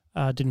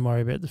didn't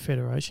worry about the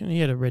federation. He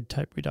had a red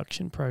tape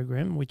reduction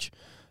program which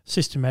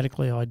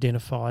systematically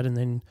identified and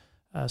then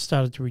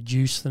started to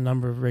reduce the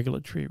number of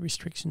regulatory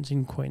restrictions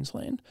in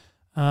Queensland.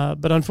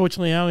 But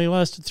unfortunately, it only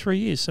lasted 3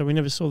 years, so we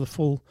never saw the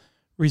full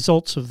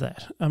results of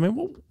that. I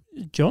mean,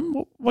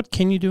 John, what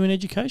can you do in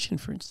education,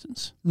 for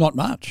instance? Not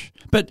much.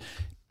 But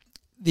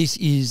this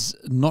is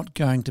not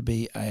going to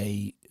be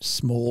a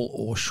small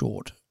or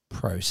short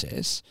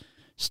process.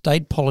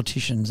 State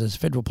politicians, as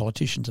federal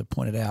politicians have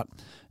pointed out,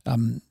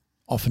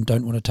 often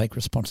don't want to take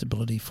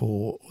responsibility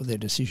for their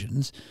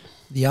decisions.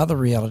 The other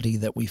reality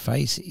that we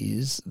face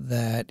is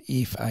that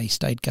if a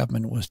state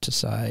government was to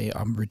say,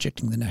 I'm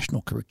rejecting the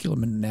national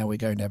curriculum and now we're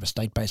going to have a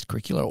state-based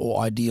curricula,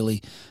 or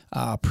ideally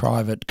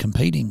private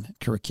competing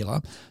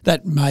curricula,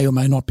 that may or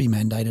may not be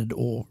mandated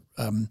or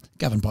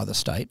governed by the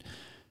state,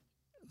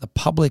 the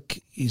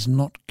public is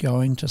not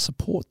going to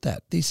support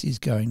that. This is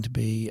going to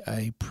be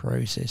a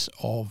process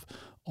of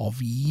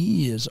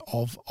years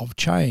of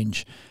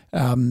change.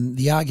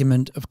 The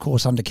argument, of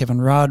course, under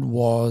Kevin Rudd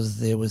was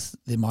there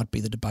might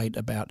be the debate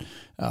about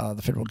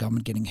the federal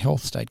government getting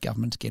health, state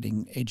governments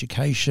getting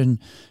education.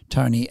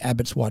 Tony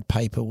Abbott's white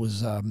paper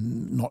was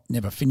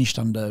never finished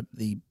under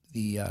the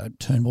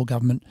Turnbull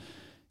government.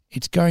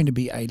 It's going to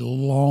be a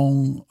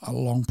long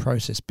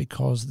process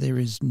because there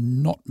is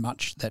not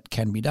much that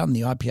can be done.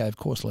 The IPA, of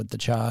course, led the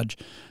charge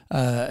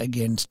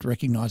against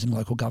recognising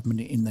local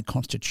government in the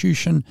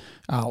Constitution.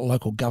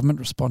 Local government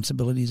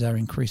responsibilities are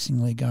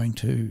increasingly going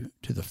to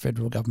the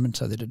federal government,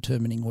 so they're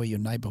determining where your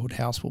neighbourhood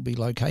house will be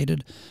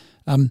located.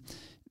 It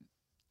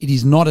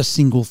is not a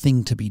single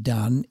thing to be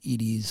done.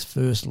 It is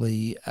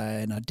firstly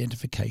an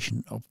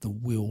identification of the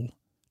will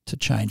to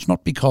change,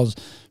 not because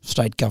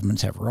state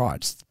governments have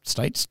rights.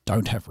 States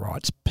don't have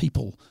rights.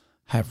 People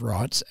have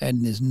rights,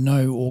 and there's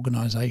no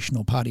organisation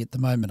or party at the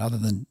moment other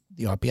than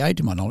the IPA,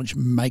 to my knowledge,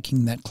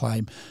 making that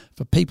claim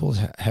for people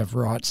to have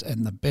rights,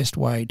 and the best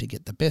way to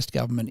get the best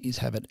government is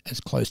have it as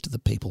close to the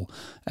people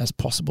as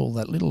possible,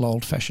 that little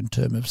old-fashioned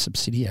term of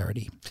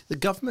subsidiarity.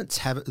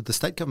 The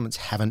state governments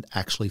haven't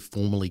actually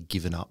formally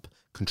given up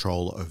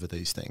control over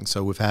these things.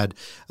 So we've had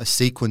a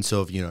sequence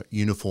of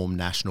uniform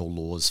national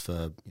laws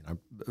for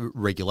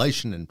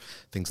regulation and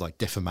things like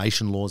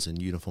defamation laws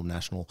and uniform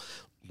national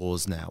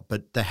laws now,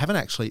 but they haven't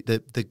actually.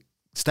 The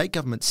state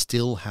governments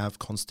still have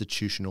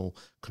constitutional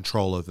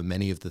control over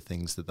many of the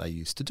things that they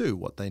used to do.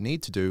 What they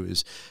need to do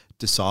is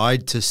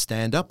decide to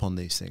stand up on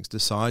these things,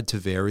 decide to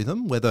vary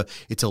them, whether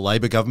it's a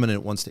Labor government and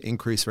it wants to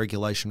increase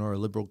regulation, or a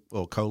Liberal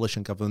or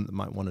coalition government that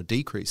might want to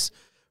decrease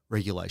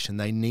regulation.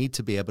 They need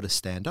to be able to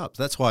stand up.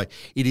 That's why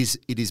it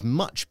is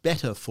much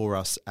better for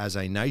us as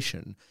a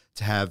nation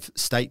to have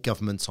state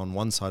governments on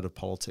one side of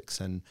politics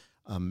and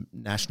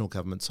national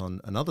governments on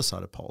another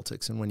side of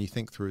politics. And when you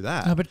think through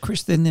that... No, but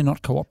Chris, then they're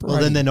not cooperating.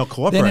 Well, then they're not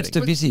cooperating. Then it's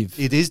divisive.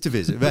 It is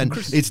divisive. And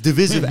it's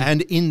divisive,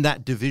 and in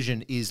that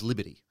division is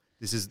liberty.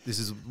 This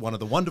is one of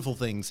the wonderful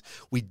things.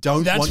 We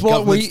don't want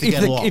governments to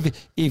get along.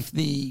 If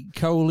the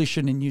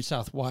coalition in New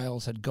South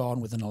Wales had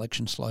gone with an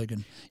election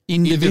slogan,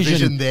 in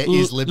division there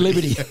is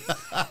liberty.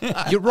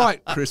 You're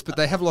right, Chris, but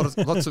they have lots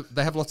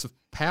of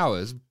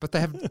powers, but they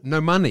have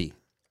no money.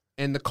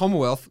 And the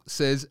Commonwealth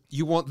says,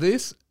 you want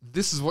this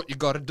is what you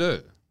got to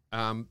do.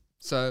 And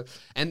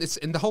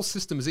the whole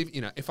system is,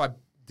 if I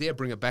dare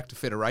bring it back to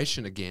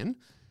federation again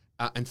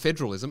and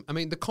federalism, I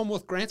mean, the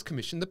Commonwealth Grants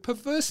Commission, the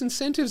perverse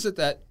incentives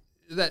that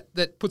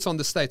puts on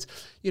the states,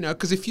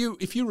 because if you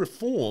achieve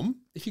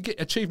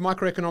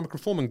microeconomic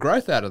reform and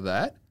growth out of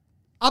that,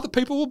 other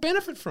people will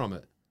benefit from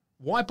it.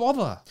 Why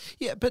bother?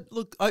 Yeah, but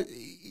look,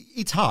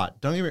 it's hard.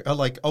 Don't get me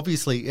like.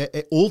 Obviously,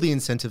 all the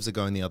incentives are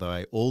going the other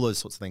way. All those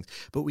sorts of things.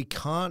 But we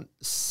can't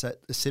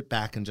sit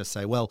back and just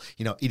say, well,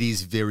 it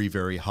is very,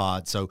 very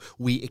hard. So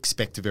we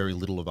expect very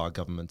little of our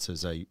governments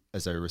as a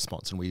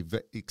response, and we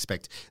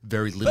expect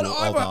very little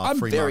of our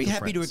free market I'm very happy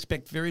friends. to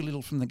expect very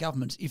little from the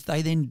governments if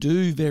they then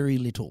do very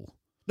little.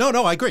 No,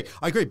 I agree.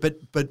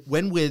 But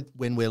when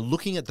we're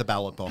looking at the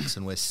ballot box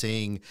and we're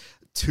seeing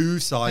two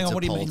sides Hang on, of what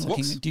do you politics. mean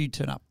looking? Do you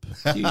turn up?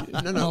 Do you,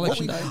 on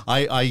election day?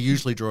 I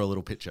usually draw a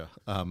little picture.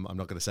 I'm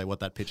not going to say what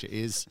that picture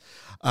is.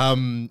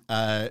 When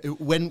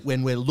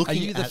we're looking, Are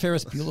you the at,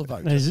 Ferris Bueller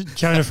vote? Is it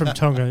Jonah from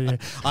Tonga?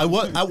 Yeah.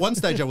 At one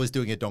stage I was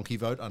doing a donkey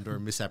vote under a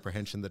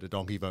misapprehension that a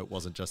donkey vote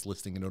wasn't just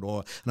listing an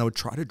order, and I would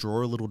try to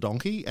draw a little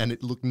donkey, and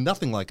it looked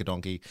nothing like a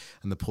donkey,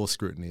 and the poor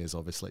scrutineers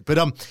obviously. But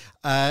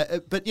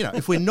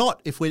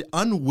if we're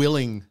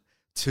unwilling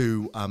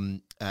to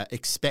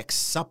expect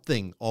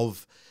something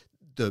of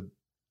the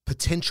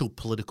potential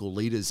political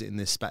leaders in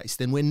this space,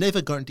 then we're never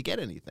going to get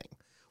anything.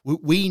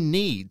 We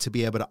need to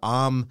be able to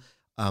arm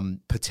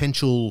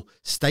potential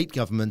state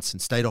governments and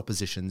state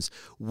oppositions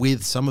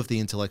with some of the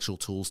intellectual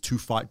tools to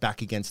fight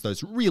back against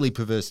those really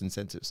perverse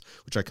incentives,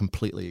 which I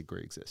completely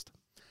agree exist.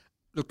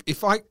 Look,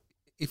 if I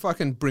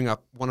can bring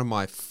up one of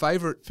my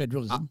favourite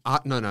Federalism.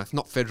 No,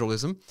 not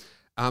federalism.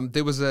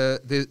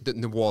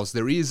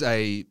 There is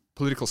a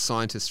political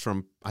scientist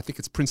from, I think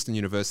it's Princeton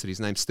University.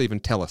 His name's Stephen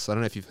Tellis. I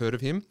don't know if you've heard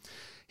of him.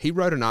 He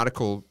wrote an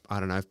article,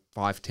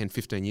 5, 10,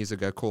 15 years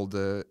ago called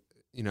The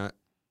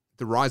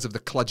Rise of the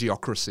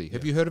Kludgeocracy.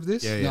 Have you heard of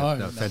this? Yeah.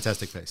 No.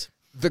 Fantastic piece.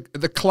 The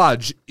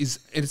kludge is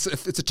it's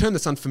a term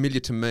that's unfamiliar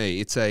to me.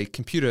 It's a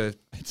computer.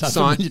 It's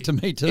unfamiliar to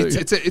me too.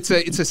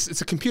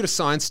 It's a computer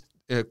science,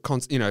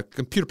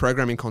 computer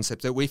programming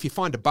concept that where if you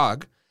find a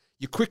bug,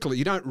 you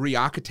don't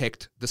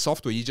re-architect the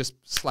software. You just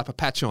slap a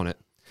patch on it.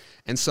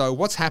 And so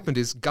what's happened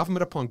is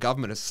government upon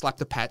government has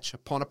slapped a patch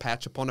upon a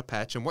patch upon a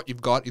patch, and what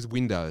you've got is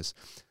Windows.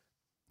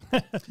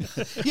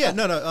 Yeah,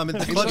 no. I mean,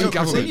 the When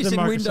Kludgeocracy. When you The said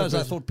Microsoft Windows, I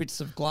version. thought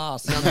bits of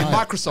glass. No,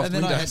 Microsoft and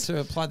then I had Windows. to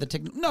apply the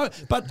technique. No,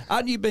 but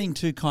aren't you being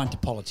too kind to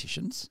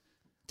politicians?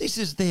 This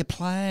is their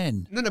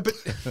plan. No, but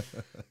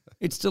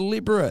It's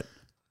deliberate.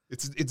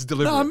 it's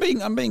deliberate.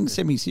 No, I'm being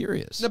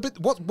semi-serious. No, but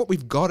what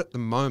we've got at the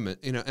moment,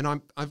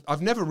 and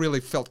I've never really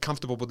felt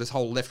comfortable with this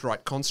whole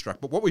left-right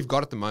construct, but what we've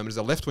got at the moment is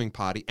a left-wing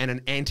party and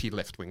an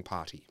anti-left-wing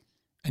party.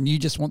 And you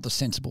just want the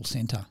sensible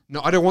centre. No,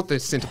 I don't want the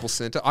sensible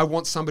centre. I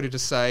want somebody to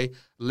say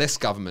less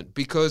government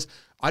because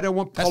I don't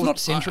want. That's not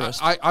centrist.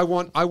 I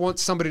want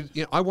somebody.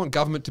 I want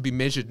government to be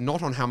measured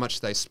not on how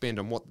much they spend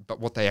but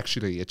what they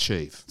actually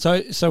achieve.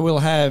 So we'll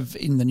have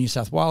in the New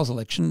South Wales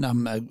election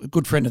a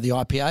good friend of the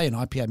IPA, an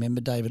IPA member,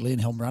 David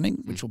Lindhelm,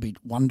 running, which will be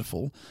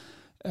wonderful.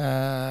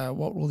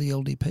 What will the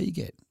LDP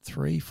get?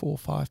 3, 4,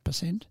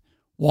 5%?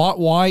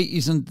 Why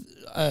isn't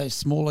a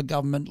smaller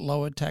government,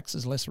 lower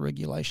taxes, less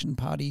regulation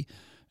party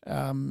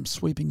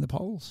sweeping the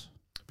polls?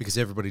 Because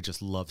everybody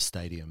just loves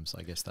stadiums.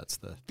 I guess that's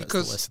the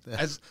Because lesson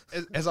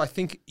there. as I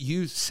think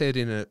you said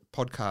in a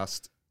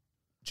podcast,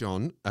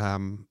 John, a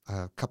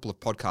couple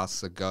of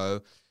podcasts ago,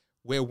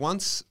 where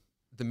once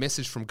the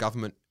message from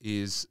government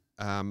is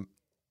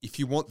if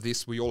you want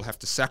this, we all have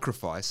to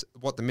sacrifice.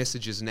 What the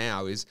message is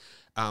now is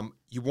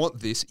you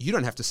want this, you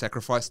don't have to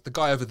sacrifice. The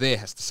guy over there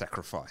has to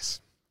sacrifice.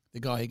 The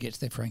guy who gets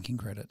their franking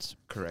credits.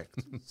 Correct.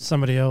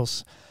 Somebody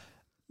else.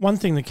 One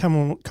thing the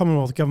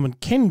Commonwealth government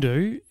can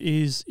do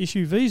is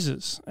issue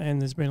visas, and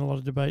there's been a lot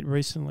of debate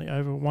recently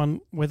over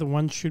whether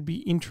one should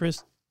be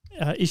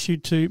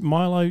issued to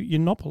Milo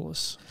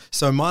Yiannopoulos.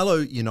 So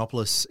Milo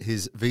Yiannopoulos,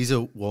 his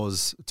visa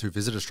was to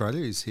visit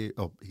Australia.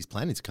 He's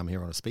planning to come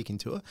here on a speaking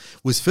tour.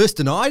 Was first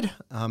denied,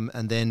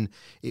 and then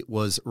it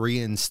was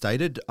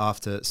reinstated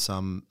after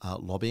some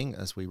lobbying,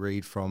 as we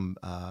read from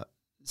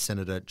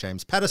Senator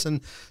James Patterson,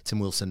 Tim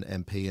Wilson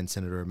MP, and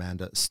Senator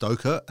Amanda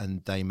Stoker,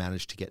 and they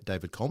managed to get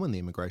David Coleman, the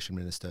immigration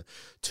minister,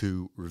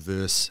 to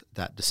reverse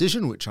that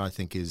decision, which I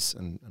think is,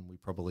 and we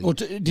probably... Or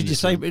did you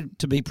say,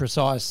 to be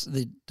precise,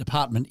 the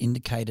department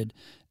indicated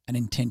an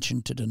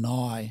intention to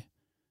deny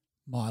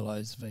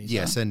Milo's visa?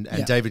 Yes, and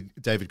Yeah.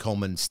 David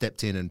Coleman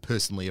stepped in and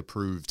personally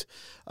approved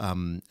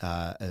the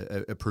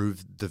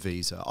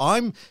visa.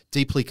 I'm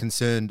deeply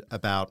concerned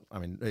about. I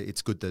mean,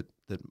 it's good that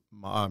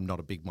I'm not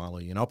a big Milo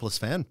Yiannopoulos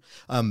fan,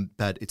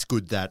 but it's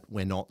good that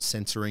we're not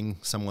censoring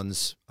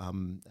someone's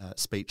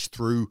speech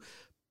through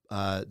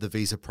the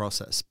visa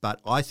process.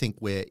 But I think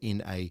we're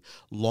in a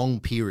long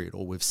period,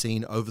 or we've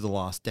seen over the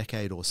last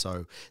decade or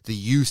so, the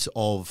use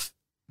of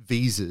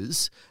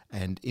visas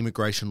and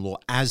immigration law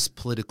as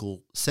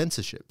political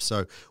censorship.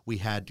 So we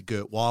had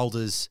Gert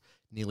Wilders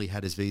nearly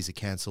had his visa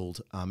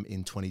cancelled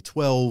in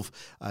 2012.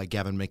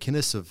 Gavin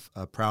McInnes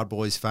of Proud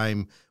Boys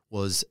fame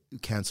was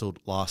cancelled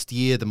last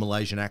year. The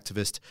Malaysian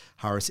activist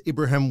Haris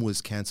Ibrahim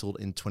was cancelled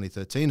in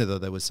 2013, although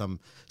there was some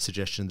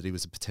suggestion that he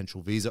was a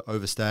potential visa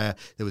overstayer.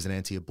 There was an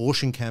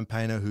anti-abortion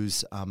campaigner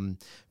whose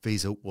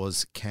visa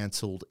was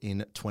cancelled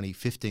in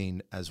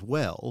 2015 as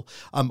well.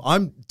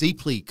 I'm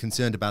deeply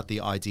concerned about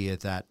the idea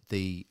that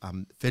the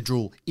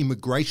Federal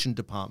Immigration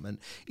Department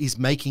is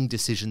making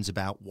decisions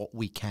about what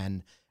we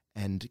can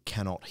and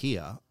cannot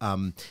hear.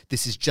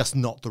 This is just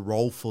not the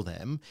role for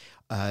them.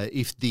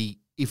 If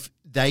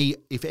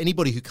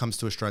anybody who comes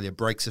to Australia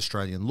breaks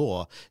Australian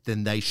law,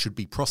 then they should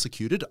be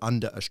prosecuted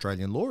under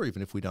Australian law,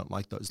 even if we don't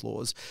like those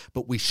laws.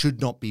 But we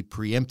should not be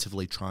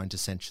preemptively trying to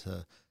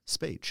censor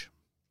speech.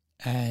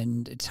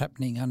 And it's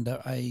happening under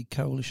a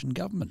coalition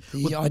government.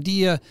 The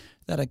idea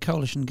that a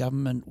coalition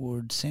government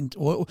would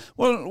I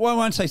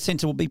won't say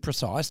censor, will be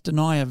precise,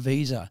 deny a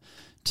visa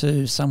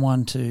to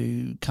someone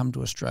to come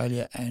to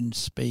Australia and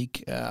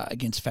speak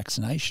against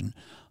vaccination,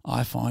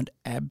 I find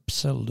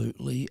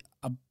absolutely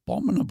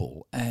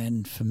abominable.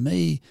 And for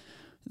me,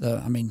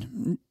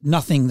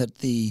 nothing that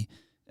the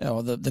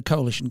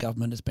coalition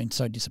government has been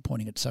so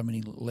disappointing at so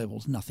many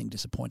levels, nothing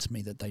disappoints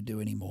me that they do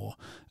anymore.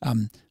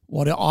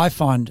 What I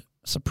find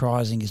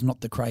surprising is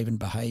not the craven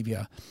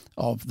behaviour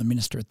of the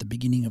minister at the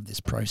beginning of this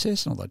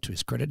process, although to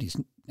his credit he's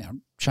now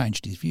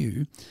changed his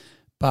view,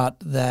 but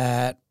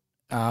that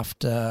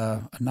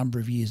after a number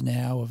of years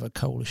now of a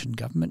coalition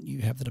government, you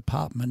have the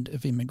Department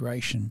of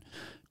Immigration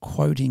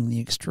quoting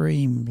the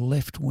extreme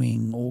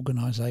left-wing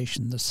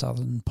organisation, the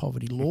Southern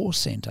Poverty Law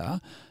Centre,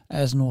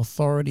 as an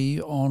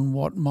authority on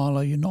what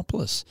Milo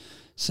Yiannopoulos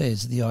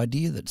says. The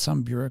idea that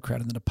some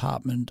bureaucrat in the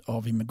Department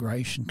of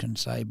Immigration can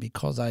say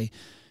because a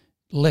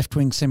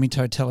left-wing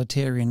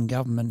semi-totalitarian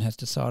government has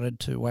decided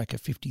to whack a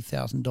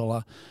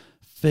 $50,000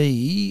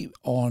 fee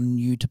on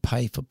you to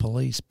pay for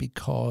police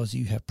because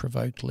you have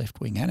provoked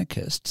left-wing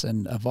anarchists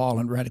and a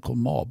violent radical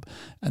mob,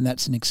 and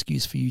that's an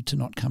excuse for you to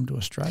not come to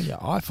Australia,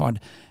 I find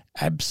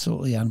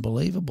absolutely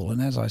unbelievable.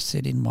 And as I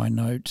said in my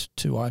note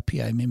to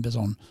IPA members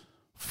on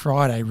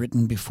Friday,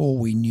 written before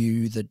we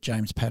knew that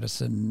James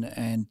Patterson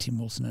and Tim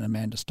Wilson and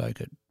Amanda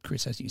Stoker,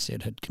 Chris, as you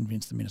said, had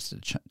convinced the minister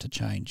to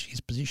change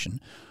his position,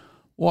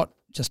 what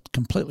just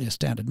completely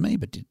astounded me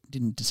but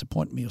didn't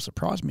disappoint me or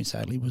surprise me,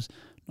 sadly, was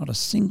not a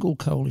single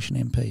coalition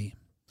MP,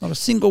 not a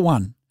single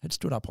one, had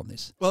stood up on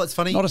this. Well, it's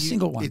funny. Not a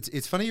single one.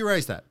 It's funny you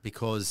raise that,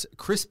 because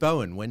Chris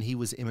Bowen, when he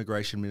was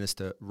immigration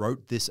minister,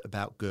 wrote this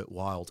about Gert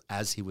Wild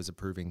as he was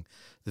approving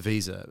the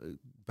visa.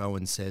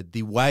 Bowen said,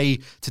 the way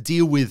to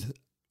deal with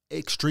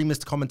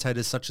extremist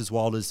commentators such as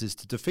Wilders is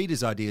to defeat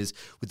his ideas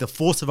with the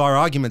force of our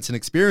arguments and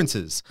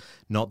experiences,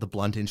 not the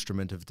blunt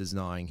instrument of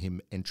denying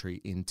him entry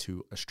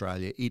into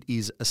Australia. It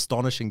is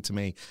astonishing to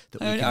me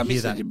that we can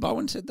hear that.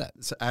 Bowen said that.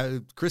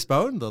 So, Chris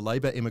Bowen, the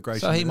Labor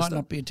immigration minister. So he might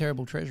not be a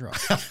terrible treasurer,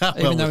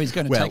 even though he's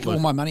going to take all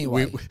my money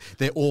away.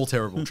 They're all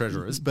terrible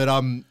treasurers, but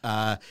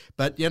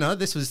you know,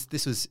 this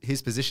was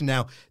his position.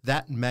 Now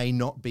that may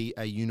not be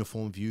a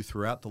uniform view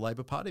throughout the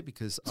Labor Party,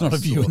 because it's not a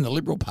view in the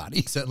Liberal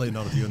Party. Certainly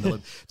not a view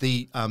in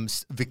the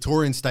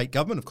Victorian state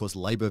government, of course,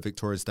 Labor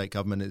Victorian state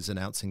government is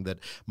announcing that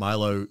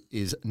Milo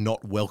is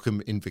not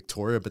welcome in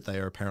Victoria, but they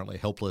are apparently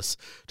helpless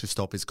to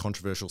stop his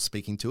controversial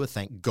speaking tour.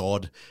 Thank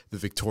God the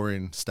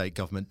Victorian state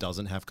government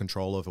doesn't have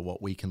control over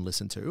what we can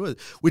listen to,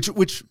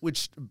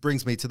 which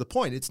brings me to the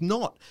point. It's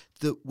not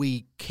that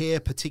we care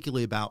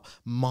particularly about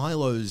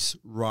Milo's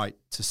right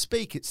to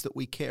speak, it's that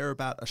we care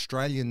about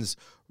Australians'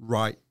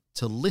 right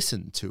to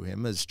listen to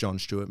him. As John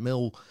Stuart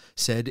Mill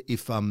said,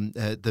 if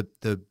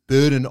the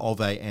burden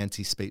of a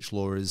anti-speech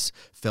law is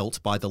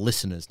felt by the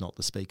listeners, not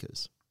the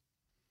speakers.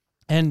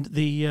 And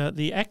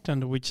the act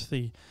under which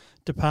the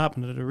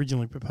department had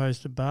originally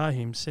proposed to bar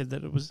him said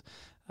that it was,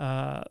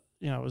 it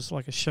was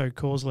like a show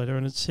cause letter,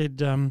 and it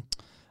said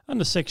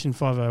under Section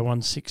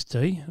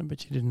 501(6)(d), I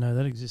bet you didn't know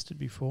that existed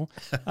before,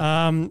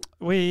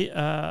 we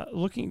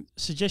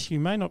suggest you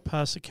may not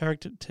pass a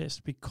character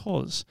test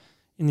because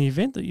in the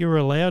event that you're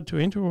allowed to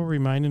enter or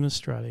remain in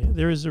Australia,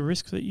 there is a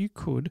risk that you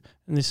could,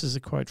 and this is a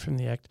quote from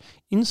the Act,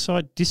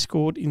 incite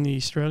discord in the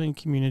Australian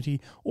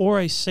community or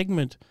a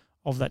segment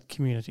of that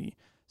community.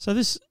 So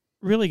this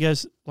really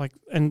goes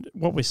and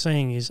what we're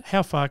saying is,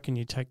 how far can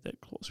you take that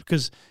clause?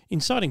 Because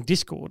inciting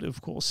discord,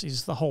 of course,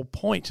 is the whole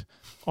point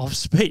of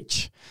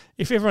speech.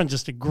 If everyone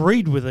just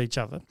agreed with each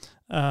other,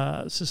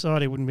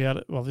 society wouldn't be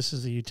able to, well, this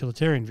is the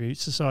utilitarian view,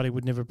 society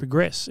would never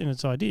progress in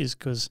its ideas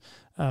because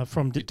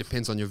it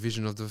depends on your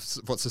vision of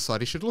what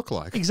society should look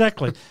like.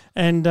 Exactly.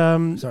 And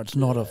so it's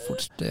not a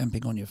foot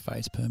stamping on your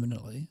face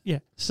permanently. Yeah.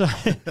 So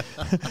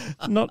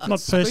not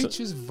speech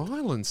is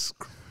violence.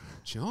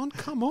 John,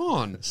 come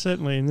on.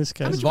 Certainly in this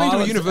case. Haven't you been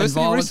to a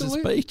university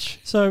recently? Speech.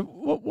 So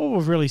what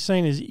we've really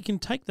seen is you can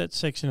take that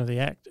section of the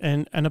Act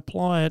and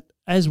apply it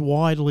as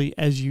widely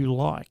as you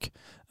like,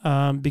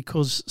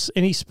 because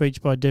any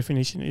speech by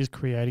definition is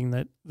creating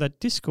that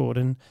discord.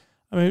 And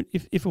I mean,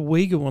 if a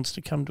Uyghur wants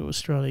to come to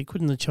Australia,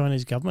 couldn't the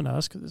Chinese government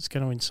ask if it's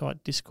going to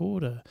incite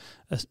discord?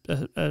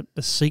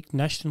 A Sikh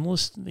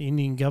nationalist, the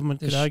Indian government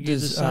could argue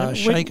the same.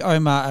 Sheikh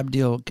Omar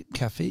Abdul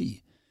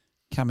Kafi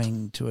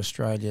coming to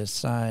Australia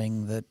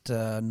saying that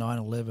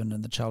 9/11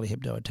 and the Charlie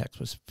Hebdo attacks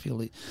was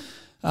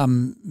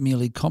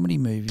merely comedy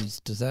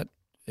movies. Does that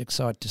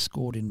excite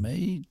discord in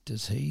me?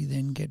 Does he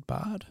then get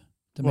barred?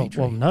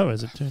 Dimitri? Well, no,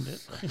 as it turned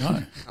out.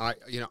 No.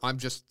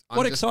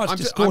 What excites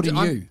discord in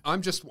you?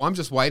 I'm just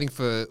waiting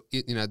for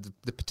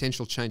the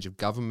potential change of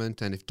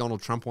government, and if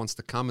Donald Trump wants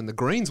to come and the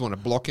Greens want to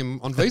block him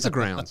on visa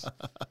grounds.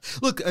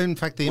 Look, in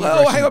fact, the Well,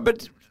 immigration... hang on,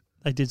 but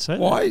They did say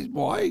that.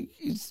 why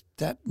is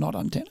that not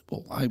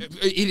untenable?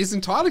 It is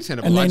entirely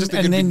tenable. And I then, just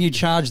think it'd be- you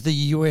charge the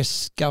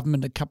US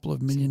government a couple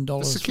of $1 million for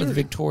the security.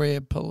 Victoria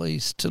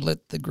Police to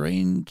let the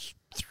Greens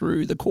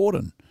through the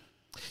cordon.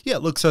 Yeah,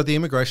 look, so the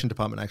Immigration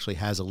Department actually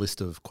has a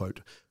list of, quote,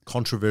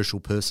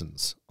 controversial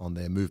persons on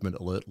their movement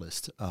alert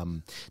list.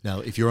 Now,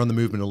 if you're on the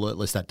movement alert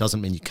list, that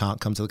doesn't mean you can't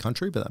come to the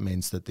country, but that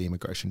means that the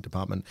Immigration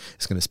Department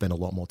is going to spend a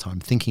lot more time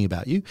thinking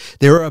about you.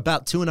 There are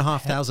about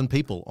 2,500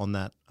 people on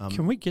that.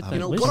 Can we get that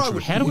know, list? what I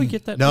would- How do we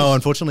get that No, list?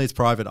 unfortunately, it's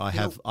private. I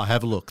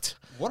have looked.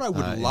 What I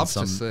would in love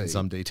some, to see in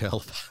some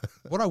detail.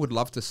 What I would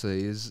love to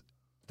see is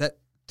that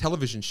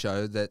television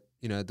show that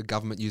the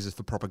government uses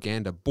for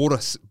propaganda, border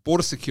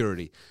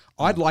security.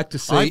 I'd like to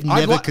see. I'd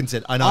never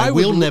consent, and I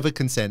will never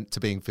consent to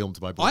being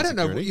filmed by border I don't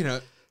know.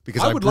 security.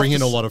 Because I I would bring love in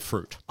to a s- lot of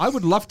fruit. I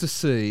would love to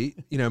see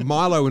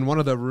Milo in one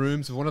of the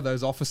rooms, one of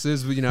those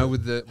offices, with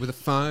a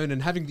phone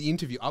and having the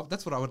interview.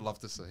 That's what I would love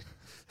to see.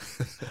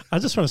 I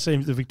just want to see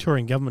the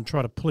Victorian government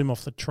try to pull him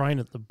off the train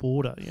at the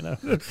border,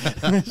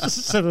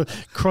 Just sort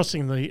of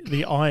crossing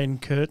the Iron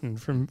Curtain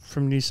from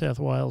New South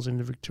Wales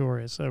into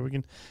Victoria. So we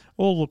can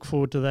all look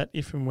forward to that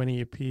if and when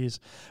he appears.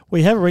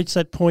 We have reached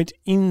that point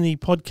in the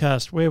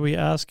podcast where we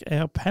ask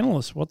our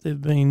panellists what they've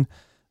been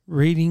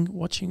reading,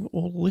 watching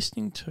or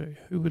listening to.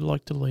 Who would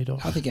like to lead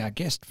off? I think our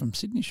guest from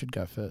Sydney should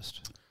go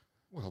first.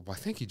 Well, why,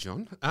 thank you,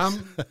 John.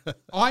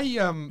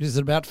 Is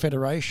it about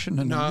Federation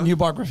and No. a new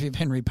biography of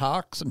Henry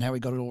Parkes and how he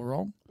got it all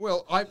wrong?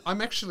 Well,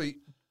 I'm actually,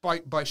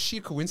 by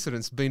sheer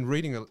coincidence, been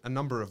reading a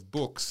number of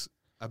books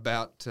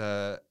about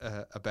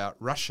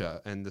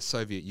Russia and the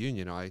Soviet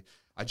Union. I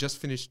just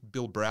finished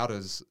Bill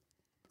Browder's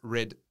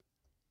Red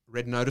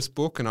Notice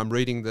book, and I'm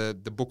reading the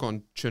book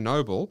on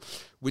Chernobyl,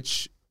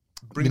 which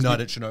brings Midnight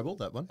me, at Chernobyl,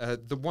 that one.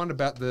 the one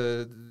about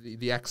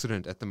the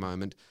accident at the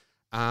moment.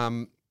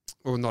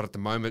 Or not at the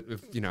moment,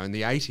 in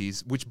the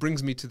 80s, which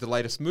brings me to the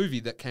latest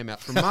movie that came out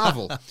from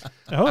Marvel.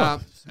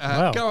 Wow.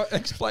 Go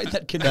explain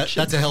that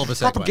connection. That's a hell of a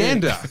segue.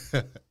 Propaganda.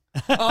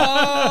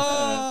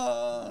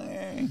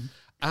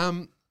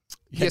 Oh,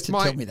 Yes, to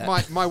tell me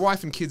that. my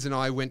wife and kids and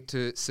I went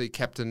to see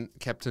Captain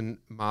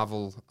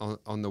Marvel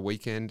on the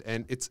weekend,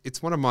 and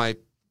it's one of my,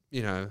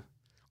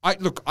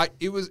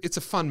 it's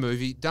a fun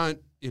movie. Don't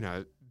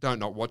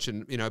not watch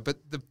it, but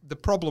the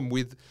problem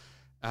with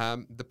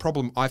the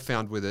problem I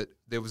found with it,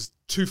 there was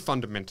two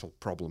fundamental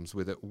problems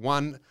with it.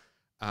 One,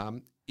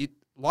 it,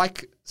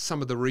 like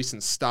some of the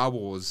recent Star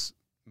Wars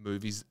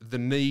movies, the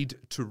need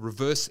to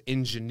reverse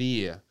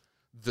engineer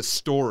the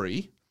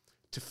story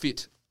to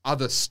fit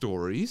other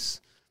stories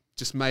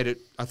just made it,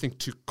 I think,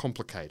 too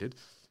complicated.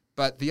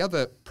 But the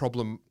other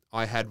problem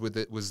I had with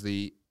it was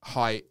the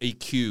high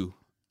EQ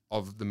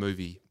of the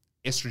movie,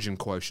 estrogen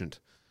quotient.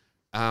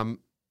 In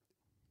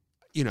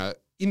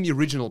the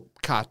original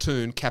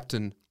cartoon,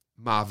 Captain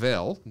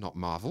Marvel, not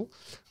Marvel,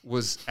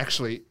 was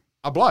actually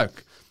a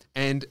bloke,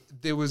 and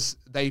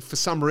they for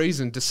some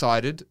reason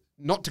decided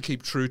not to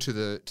keep true to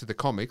the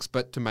comics,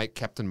 but to make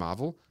Captain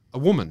Marvel a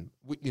woman.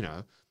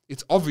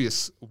 It's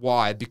obvious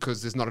why,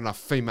 because there's not enough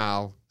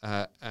female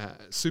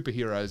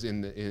superheroes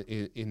in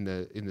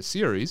the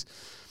series.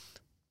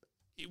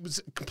 It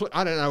was complete.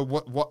 I don't know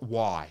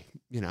why.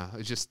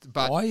 It's just.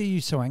 But why are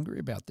you so angry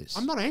about this?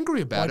 I'm not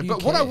angry about Why it. do you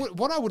But care?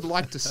 what I would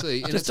like to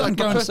see, and Just it's like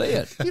don't go my and see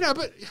it.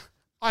 But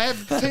I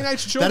have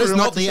teenage children. That is who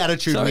not like to the see-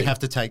 attitude Sorry. we have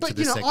to take to But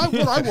this I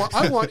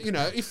segment. want,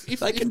 if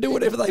They can do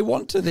whatever they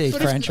want to their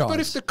but franchise. But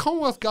if the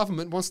Commonwealth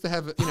government wants to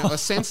have a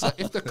censor,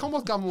 if the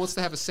Commonwealth government wants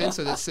to have a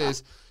censor that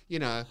says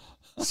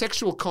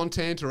sexual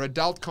content or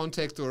adult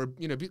content or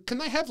can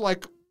they have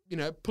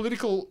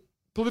political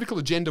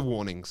agenda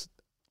warnings?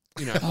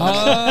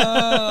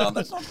 Oh,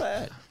 that's not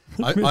bad.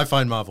 I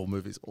find Marvel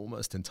movies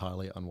almost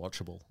entirely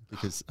unwatchable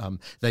because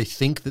they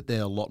think that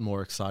they're a lot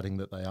more exciting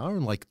than they are.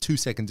 And 2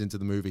 seconds into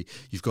the movie,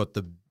 you've got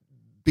the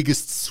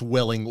biggest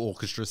swelling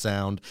orchestra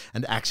sound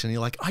and action.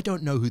 You're like, I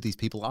don't know who these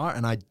people are,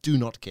 and I do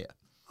not care.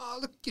 Oh,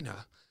 look,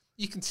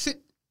 you can sit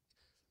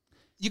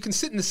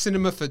in the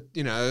cinema for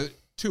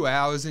 2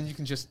 hours and you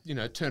can just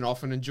turn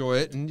off and enjoy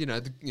it, and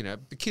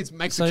the kids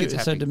makes the kids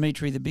happy. So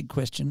Dimitri, the big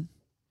question: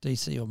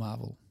 DC or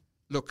Marvel?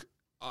 Look,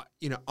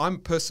 I'm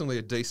personally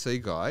a DC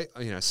guy.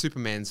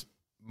 Superman's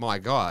my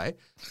guy,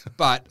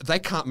 but they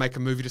can't make a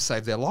movie to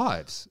save their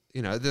lives.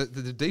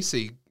 The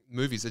DC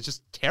movies are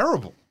just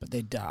terrible. But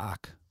they're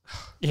dark.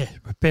 Yeah,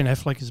 Ben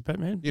Affleck is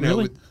Batman.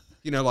 Really?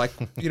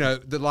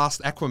 The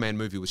last Aquaman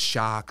movie was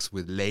sharks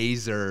with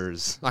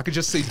lasers. I could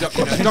just see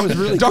Doctor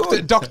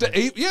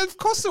Evil. Yeah, of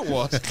course it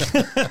was.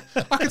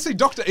 I could see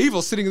Dr.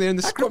 Evil sitting there in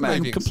the script Aquaman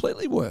meetings.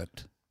 completely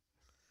worked.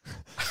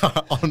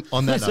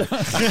 on that note.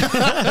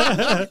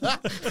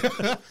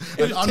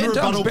 An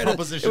unrebuttal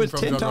proposition it was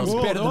from 10 John times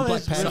Ross. better than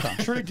Black there's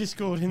Panther. true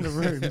discord in the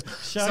room.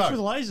 Sharks with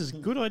lasers.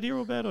 Good idea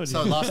or bad idea?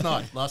 So last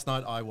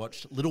night I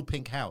watched Little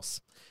Pink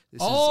House.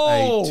 This is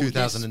Oh, a yes,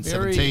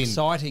 2017 very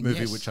exciting,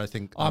 movie, yes. which I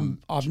think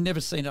I've never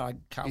seen it. I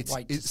can't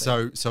wait to see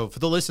it. so for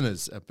the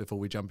listeners, before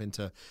we jump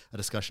into a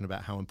discussion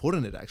about how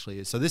important it actually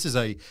is. So this is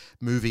a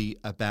movie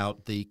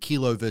about the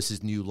Kelo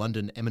versus New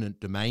London eminent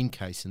domain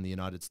case in the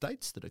United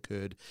States that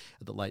occurred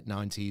at the late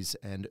 90s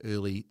and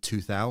early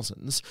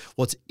 2000s.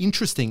 What's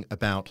interesting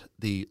about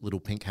the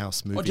Little Pink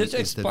House movie Just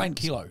is explain that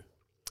Kelo.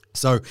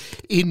 so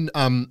in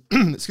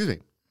excuse me.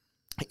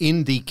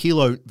 In the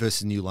Kelo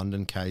versus New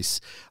London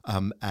case,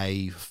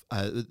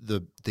 the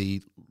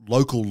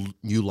local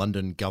New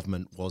London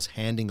government was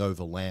handing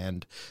over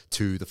land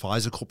to the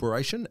Pfizer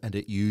Corporation, and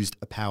it used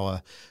a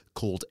power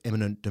called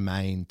eminent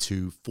domain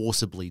to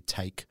forcibly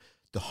take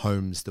the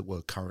homes that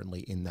were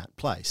currently in that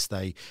place.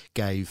 They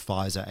gave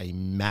Pfizer a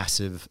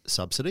massive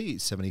subsidy,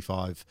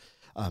 $75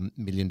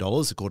 million,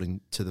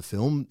 according to the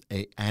film,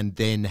 and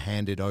then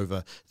handed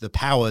over the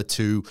power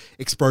to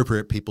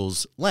expropriate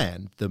people's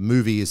land. The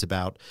movie is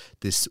about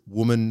this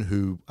woman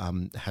who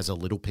has a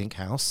little pink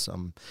house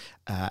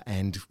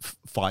and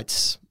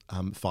fights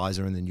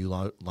Pfizer and the New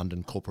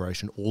London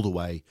Corporation all the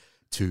way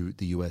to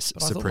the US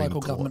I Supreme thought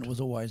local Court. government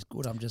was always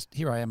good.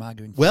 Here I am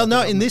arguing. Well,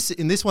 no, in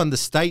in this one, the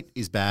state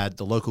is bad,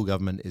 the local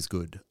government is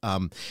good.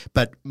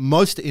 But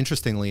most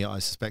interestingly, I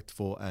suspect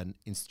for an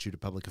Institute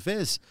of Public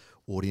Affairs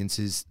audience,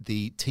 is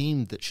the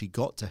team that she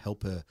got to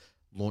help her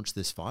launch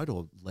this fight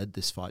or led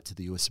this fight to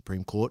the US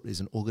Supreme Court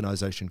is an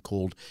organization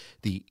called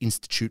the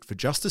Institute for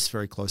Justice,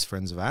 very close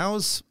friends of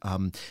ours.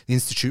 The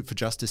Institute for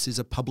Justice is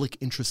a public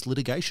interest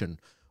litigation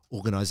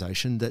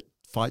organization that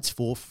fights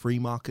for free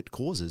market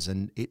causes,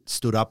 and it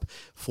stood up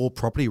for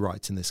property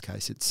rights in this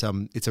case.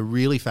 It's a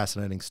really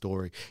fascinating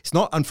story. It's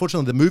not,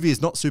 unfortunately, the movie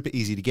is not super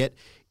easy to get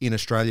in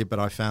Australia, but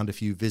I found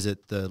if you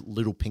visit the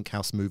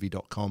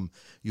littlepinkhousemovie.com,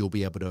 you'll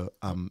be able to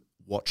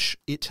watch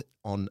it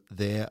on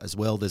there as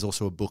well. There's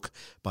also a book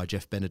by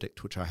Jeff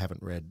Benedict, which I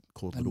haven't read,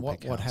 called And Little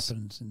Pink what House.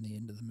 happens in the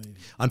end of the movie?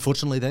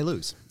 Unfortunately, they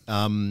lose,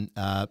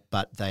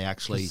 but they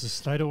actually. The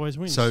state always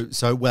wins.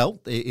 So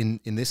well, in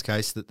this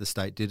case, that the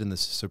state did, and the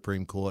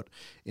Supreme Court,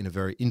 in a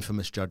very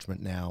infamous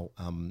judgment, now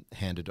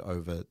handed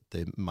over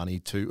the money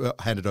to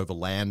handed over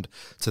land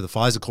to the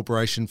Pfizer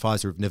Corporation.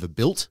 Pfizer have never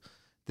built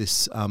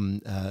this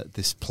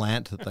this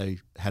plant that they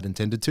had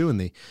intended to, and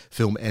the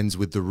film ends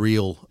with the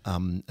real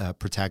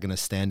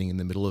protagonist standing in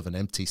the middle of an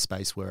empty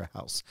space where a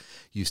house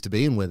used to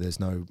be, and where there's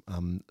no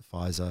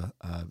Pfizer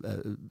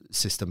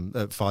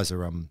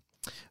Pfizer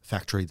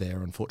factory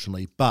there,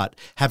 unfortunately. But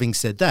having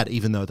said that,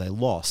 even though they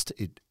lost,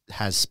 it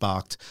has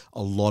sparked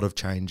a lot of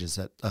changes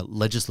at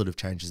legislative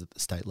changes at the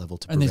state level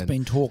to And prevent there's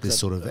been talk this that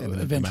sort of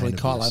eminent eventually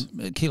domain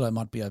abuse. Kelo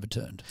might be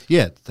overturned.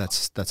 Yeah,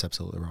 that's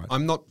absolutely right.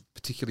 I'm not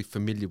particularly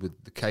familiar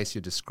with the case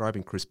you're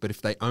describing, Chris, but if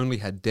they only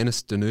had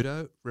Dennis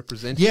Denuto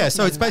representing, Yeah,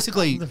 so it's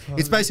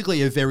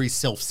basically a very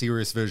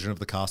self-serious version of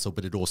The Castle,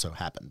 but it also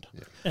happened.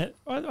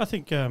 I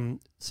think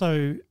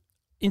so.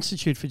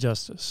 Institute for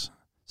Justice.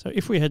 So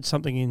if we had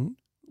something in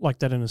like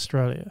that in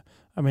Australia,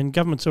 I mean,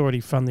 governments already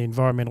fund the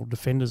Environmental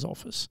Defenders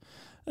Office.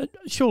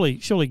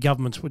 Surely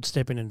governments would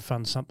step in and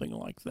fund something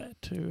like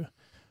that to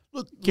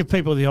give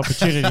people the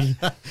opportunity.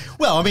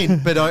 Well, I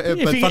mean, but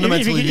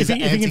fundamentally, if it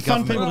you is can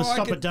fund people anti-government. to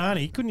stop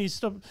Adani, couldn't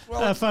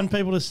you fund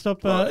people to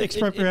stop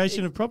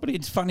expropriation of property?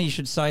 It's funny you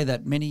should say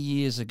that. Many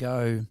years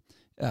ago,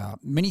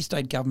 many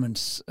state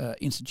governments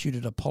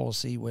instituted a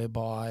policy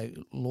whereby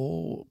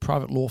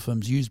private law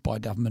firms used by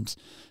governments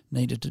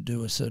needed to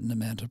do a certain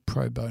amount of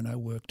pro bono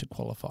work to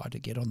qualify to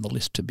get on the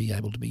list to be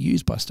able to be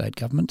used by state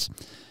governments.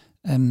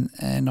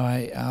 And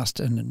I asked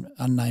an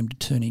unnamed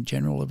Attorney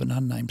General of an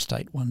unnamed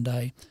state one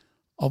day,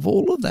 of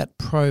all of that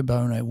pro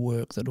bono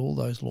work that all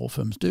those law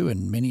firms do,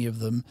 and many of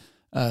them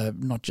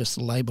not just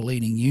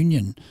labour-leading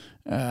union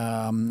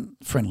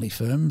friendly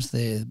firms,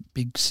 they're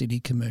big city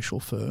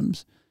commercial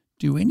firms,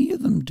 do any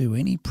of them do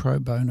any pro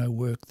bono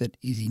work that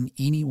is in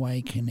any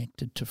way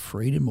connected to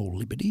freedom or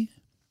liberty?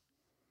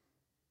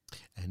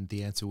 And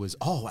the answer was,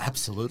 oh,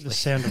 absolutely. The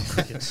sound of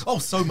crickets. Oh,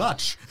 so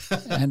much.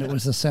 And it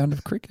was the sound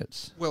of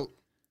crickets. well,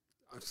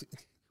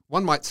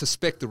 one might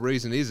suspect the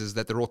reason is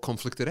that they're all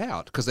conflicted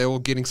out because they're all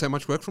getting so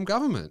much work from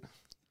government.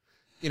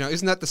 You know,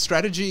 isn't that the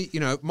strategy? You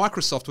know,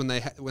 Microsoft,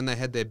 when they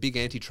had their big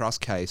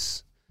antitrust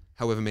case,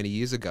 however many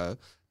years ago,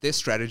 their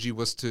strategy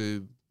was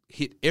to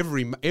hit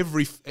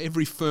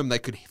every firm they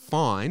could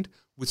find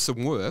with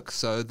some work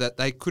so that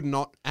they could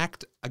not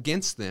act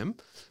against them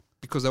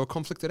because they were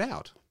conflicted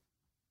out.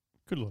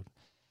 Good Lord.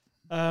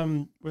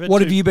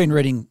 What have you been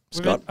reading,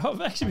 Scott?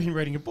 I've actually been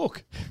reading a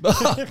book.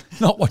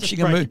 Not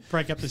watching a movie.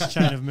 Break up this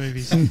chain of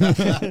movies.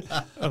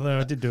 Although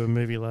I did do a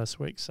movie last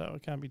week, so I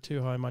can't be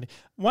too high and mighty.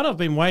 One I've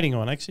been waiting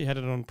on, actually had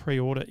it on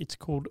pre-order. It's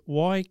called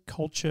Why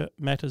Culture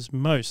Matters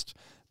Most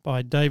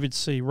by David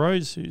C.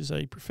 Rose, who's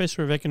a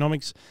professor of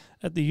economics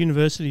at the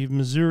University of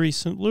Missouri,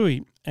 St.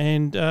 Louis.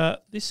 And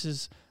this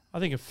is, I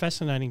think, a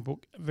fascinating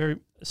book,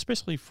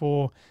 especially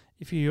for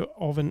if you're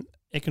of an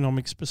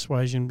economics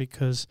persuasion,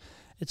 because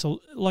it's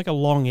like a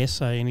long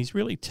essay, and he's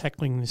really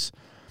tackling this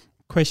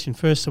question,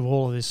 first of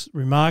all, of this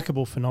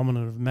remarkable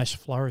phenomenon of mass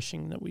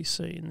flourishing that we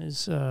see, and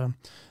there's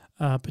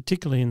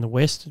particularly in the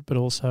West, but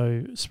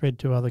also spread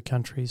to other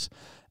countries.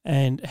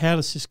 And how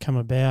does this come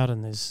about?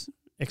 And there's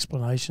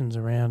explanations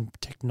around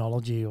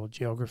technology or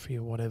geography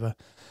or whatever.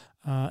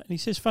 And he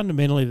says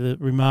fundamentally the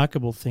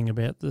remarkable thing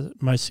about the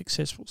most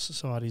successful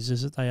societies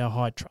is that they are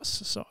high trust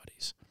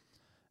societies.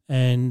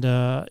 And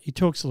he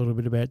talks a little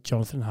bit about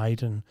Jonathan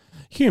Haidt, and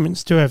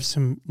humans do have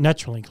some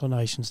natural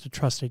inclinations to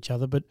trust each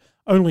other, but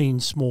only in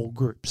small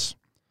groups.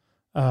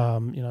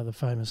 The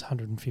famous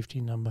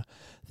 150 number.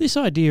 This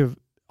idea of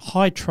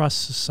high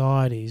trust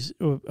societies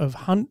of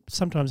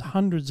sometimes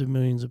hundreds of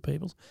millions of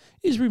people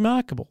is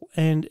remarkable,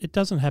 and it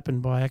doesn't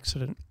happen by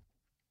accident.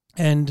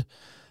 And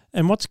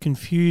what's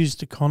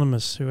confused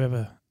economists who have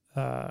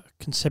a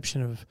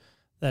conception of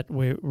that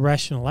we're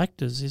rational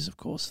actors is, of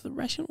course, the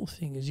rational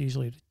thing is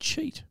usually to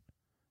cheat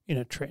in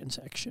a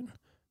transaction,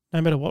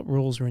 no matter what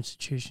rules or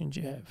institutions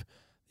you have.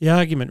 The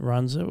argument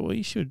runs that, well,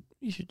 you should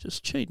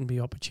just cheat and be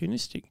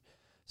opportunistic.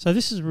 So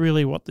this is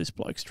really what this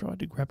bloke's tried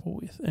to grapple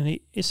with. And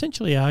he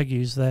essentially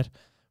argues that,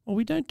 well,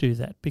 we don't do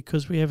that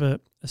because we have a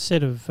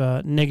set of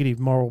negative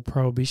moral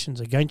prohibitions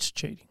against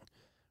cheating,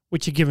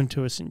 which are given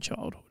to us in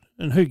childhood.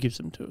 And who gives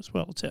them to us?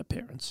 Well, it's our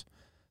parents.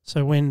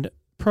 So when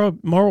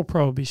moral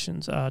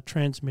prohibitions are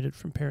transmitted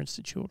from parents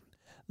to children,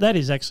 that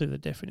is actually the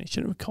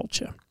definition of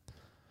culture.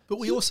 But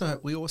we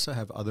also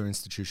have other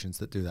institutions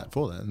that do that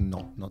for that, and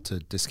not to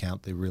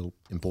discount the real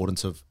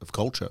importance of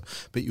culture.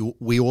 But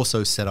we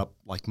also set up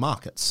like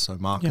markets. So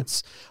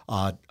markets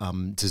are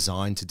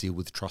designed to deal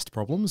with trust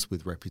problems,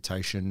 with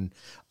reputation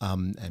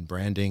and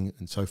branding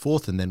and so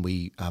forth. And then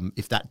we,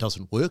 if that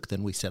doesn't work,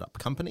 then we set up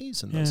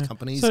companies, and those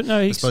companies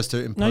are supposed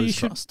to impose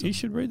trust. You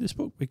should read this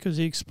book because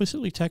he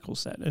explicitly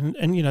tackles that. And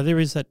there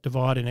is that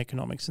divide in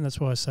economics, and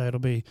that's why I say it'll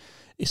be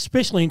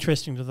especially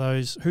interesting to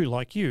those who,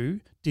 like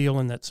you, deal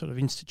in that sort of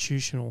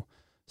institutional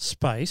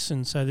space.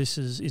 And so this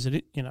is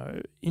it,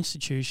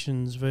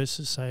 institutions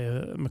versus, say,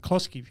 a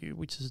McCloskey view,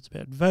 which is it's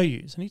about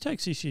values. And he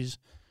takes issues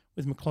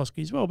with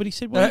McCloskey as well. But he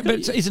said, well,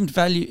 but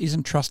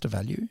isn't trust a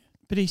value?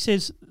 But he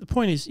says the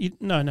point is,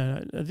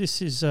 no.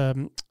 This is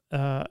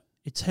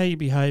it's how you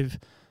behave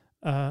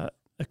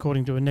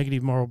according to a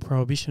negative moral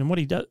prohibition. And what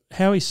he does,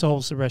 how he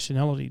solves the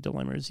rationality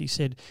dilemma is, he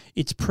said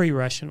it's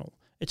pre-rational.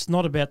 It's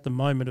not about the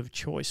moment of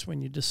choice when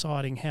you're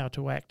deciding how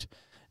to act.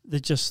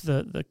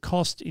 The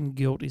cost in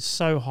guilt is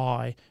so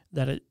high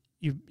that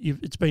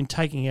it's been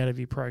taken out of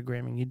your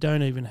programming. You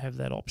don't even have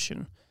that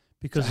option.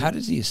 Because so how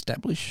does he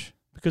establish?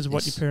 Because of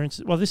what your parents.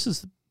 Well, this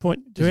is the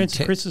point. To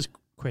answer Chris's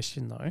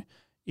question, though,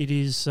 it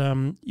is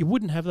you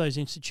wouldn't have those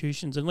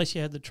institutions unless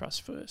you had the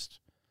trust first.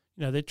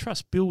 They're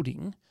trust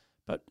building,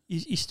 but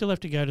you still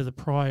have to go to the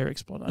prior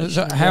explanation.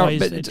 So how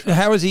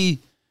has he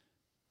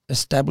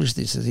established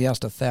this? Has he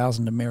asked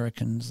 1,000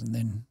 Americans and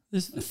then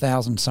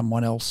 1,000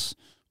 someone else?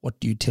 What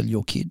do you tell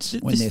your kids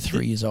when they're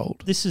 3 years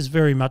old? This is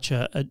very much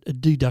a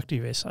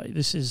deductive essay.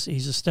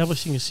 He's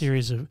establishing a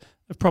series of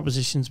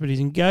propositions, but he's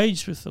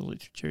engaged with the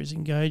literature, he's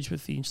engaged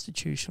with the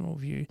institutional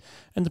view.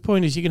 And the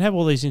point is, you can have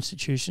all these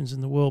institutions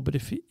in the world, but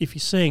if you're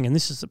seeing, and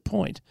this is the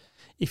point,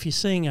 if you're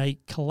seeing a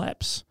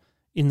collapse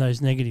in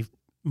those negative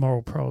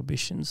moral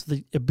prohibitions,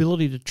 the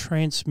ability to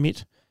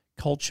transmit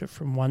culture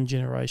from one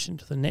generation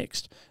to the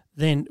next,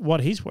 then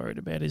what he's worried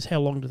about is how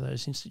long do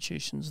those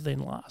institutions then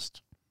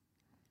last.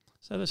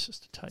 So that's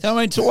just a taste. I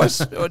mean,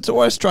 it's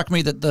always struck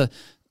me that the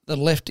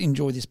left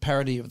enjoy this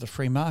parody of the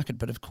free market,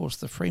 but of course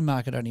the free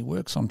market only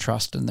works on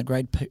trust. And the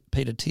great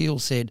Peter Thiel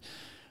said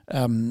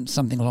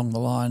something along the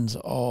lines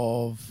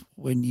of,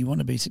 when you want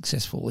to be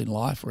successful in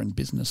life or in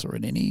business or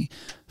in any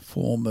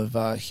form of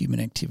human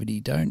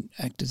activity, don't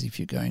act as if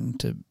you're going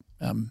to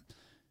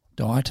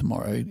die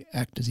tomorrow.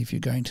 Act as if you're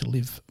going to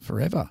live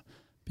forever,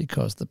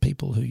 because the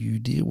people who you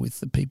deal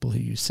with, the people who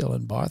you sell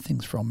and buy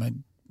things from, are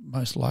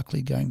most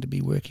likely going to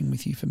be working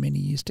with you for many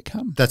years to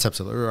come. That's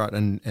absolutely right.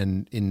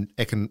 And in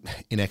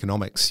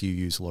economics, you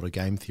use a lot of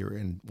game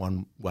theory, and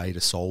one way to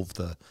solve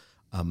a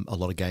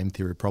lot of game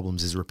theory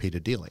problems is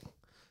repeated dealing.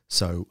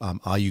 So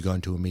are you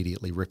going to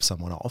immediately rip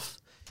someone off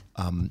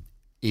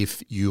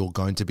if you're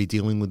going to be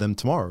dealing with them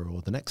tomorrow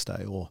or the next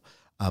day, or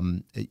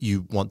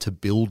you want to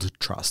build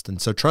trust?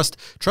 And so trust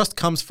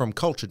comes from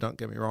culture, don't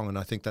get me wrong, and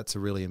I think that's a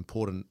really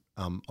important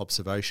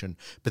observation.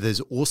 But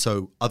there's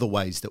also other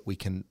ways that we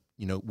can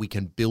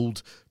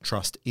build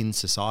trust in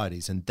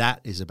societies, and that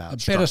is about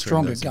a better,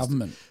 stronger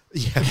government.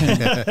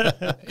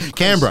 Yeah,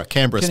 Canberra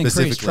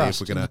specifically.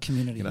 If we're going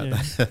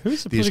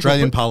to, the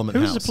Australian Parliament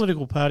House. Who's the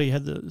political party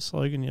had the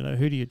slogan?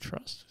 Who do you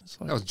trust? It's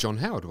like, that was John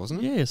Howard,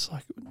 wasn't it? Yeah, it's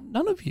like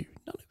none of you,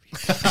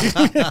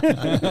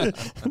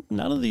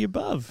 none of the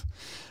above.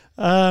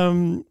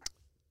 John,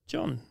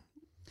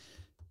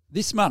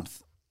 this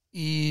month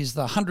is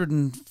the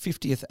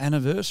 150th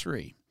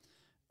anniversary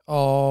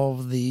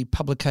of the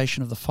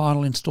publication of the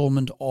final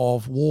instalment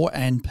of War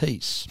and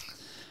Peace.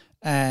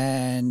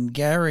 And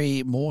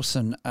Gary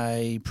Mawson,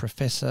 a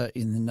professor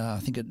in, I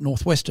think at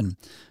Northwestern,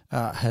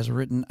 has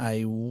written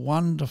a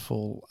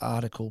wonderful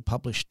article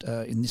published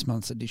in this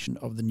month's edition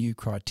of the New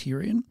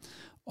Criterion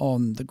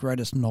on the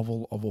greatest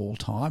novel of all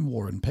time,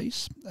 War and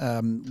Peace.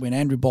 When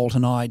Andrew Bolt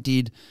and I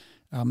did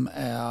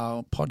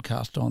our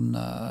podcast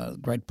on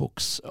great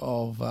books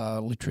of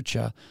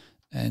literature,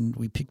 and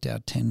we picked our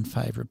 10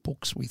 favourite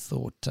books, we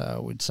thought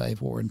we'd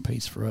save War and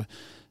Peace for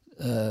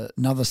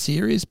another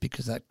series,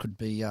 because that could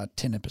be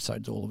 10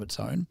 episodes all of its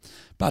own.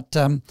 But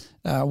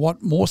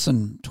what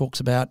Mawson talks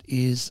about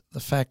is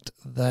the fact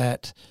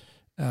that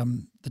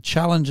the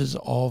challenges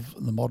of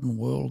the modern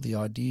world, the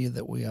idea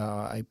that we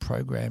are a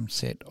programmed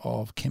set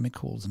of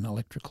chemicals and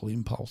electrical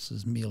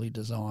impulses merely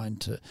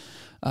designed to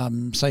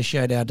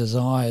satiate our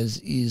desires,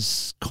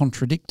 is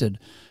contradicted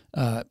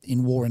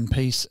in War and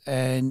Peace.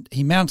 And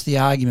he mounts the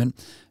argument,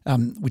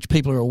 which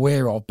people are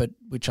aware of, but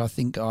which I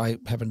think I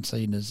haven't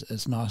seen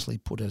as nicely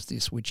put as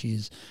this, which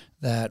is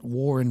that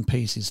War and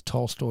Peace is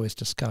Tolstoy's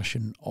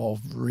discussion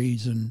of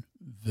reason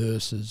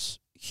versus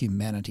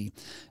humanity.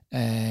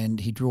 And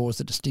he draws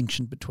the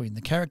distinction between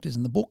the characters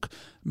in the book,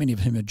 many of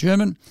whom are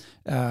German,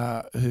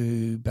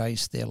 who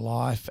base their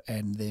life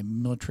and their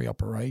military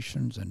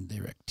operations and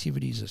their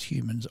activities as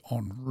humans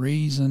on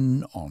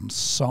reason, on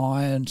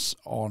science,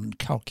 on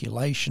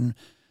calculation,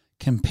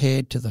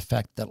 compared to the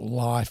fact that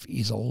life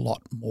is a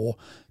lot more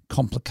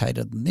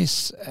complicated than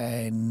this.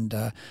 And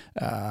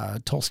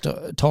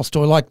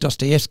Tolstoy, like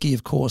Dostoevsky,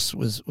 of course,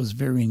 was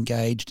very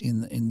engaged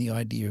in the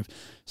idea of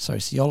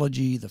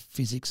sociology, the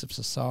physics of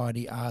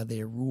society. Are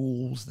there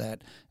rules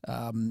that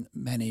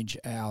manage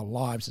our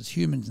lives as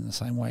humans in the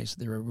same way as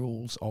there are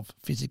rules of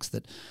physics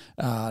that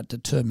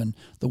determine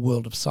the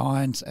world of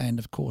science? And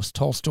of course,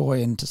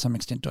 Tolstoy, and to some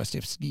extent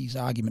Dostoevsky's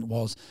argument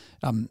was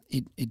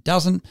it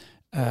doesn't.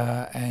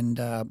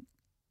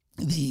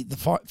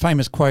 The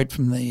famous quote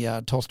from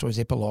the Tolstoy's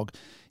epilogue: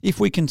 "If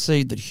we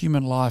concede that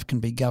human life can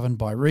be governed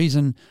by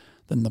reason,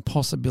 then the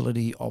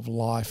possibility of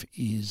life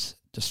is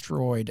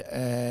destroyed."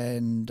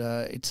 And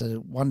it's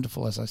a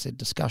wonderful, as I said,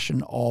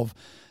 discussion of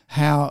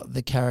how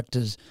the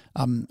characters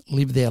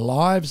live their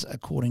lives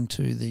according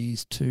to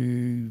these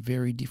two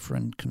very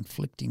different,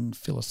 conflicting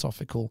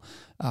philosophical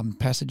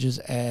passages.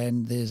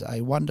 And there's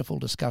a wonderful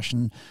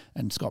discussion,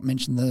 and Scott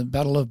mentioned the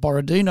Battle of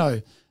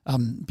Borodino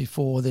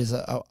before. There's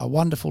a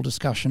wonderful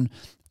discussion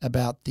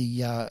about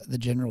the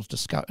generals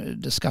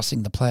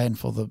discussing the plan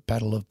for the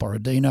Battle of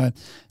Borodino,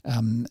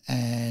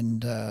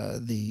 and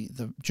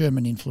the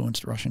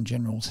German-influenced Russian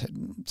generals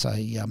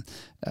say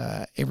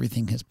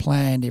everything has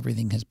planned,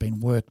 everything has been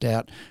worked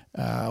out.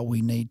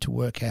 We need to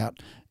work out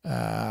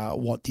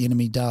what the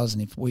enemy does,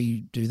 and if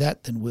we do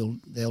that, then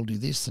they'll do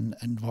this,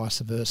 and vice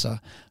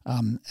versa.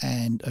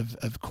 And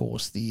of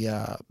course,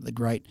 the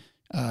great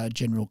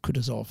General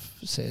Kutuzov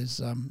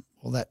says,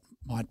 well, that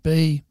might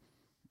be,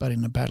 but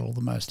in a battle, the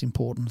most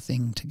important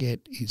thing to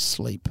get is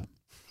sleep,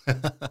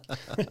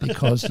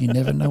 because you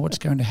never know what's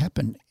going to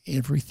happen.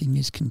 Everything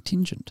is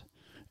contingent.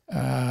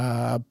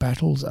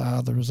 Battles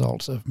are the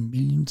results of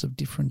millions of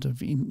different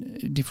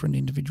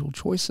individual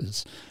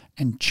choices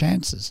and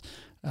chances.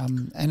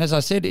 And as I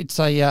said, it's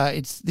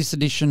this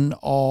edition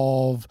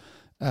of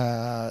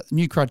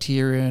New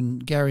Criterion,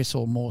 Gary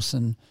Saul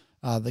Mawson,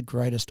 the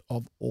greatest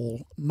of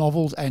all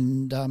novels.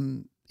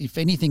 And if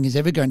anything is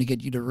ever going to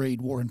get you to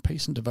read War and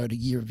Peace and devote a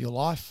year of your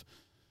life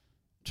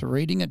to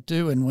reading it,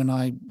 do. And when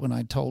I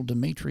told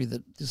Dimitri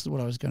that this is what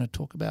I was going to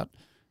talk about,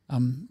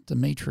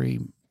 Dimitri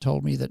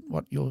told me that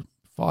your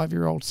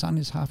 5-year-old son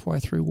is halfway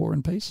through War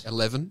and Peace.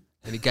 11,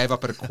 and he gave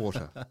up at a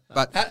quarter.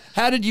 But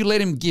how did you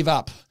let him give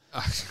up?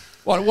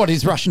 What,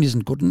 his Russian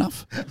isn't good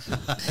enough?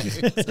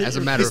 As a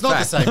matter of fact. It's not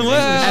the same.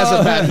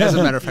 As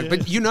a matter of fact.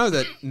 But you know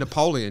that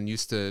Napoleon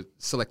used to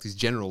select his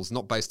generals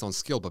not based on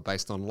skill, but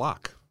based on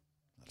luck.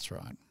 That's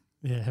right.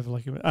 Yeah, have a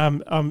look at it.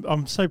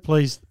 I'm so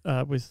pleased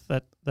with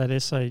that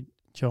essay,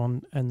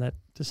 John, and that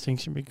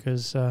distinction,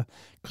 because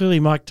clearly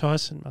Mike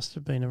Tyson must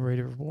have been a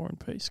reader of War and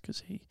Peace,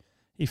 because he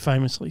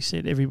famously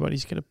said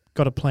everybody's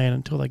got a plan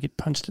until they get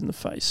punched in the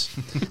face.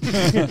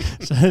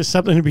 So there's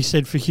something to be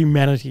said for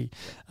humanity.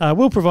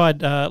 We'll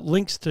provide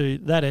links to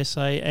that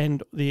essay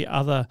and the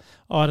other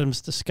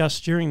items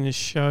discussed during this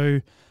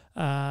show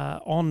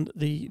on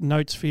the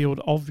notes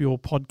field of your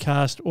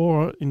podcast,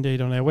 or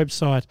indeed on our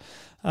website.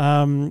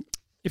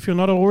 If you're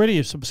not already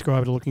a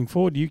subscriber to Looking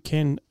Forward, you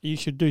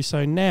should do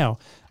so now.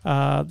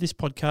 This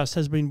podcast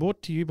has been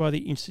brought to you by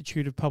the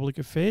Institute of Public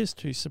Affairs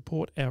to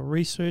support our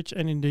research,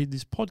 and indeed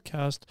this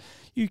podcast.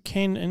 You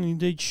can and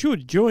indeed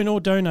should join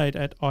or donate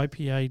at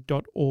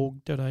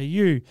ipa.org.au.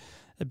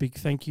 A big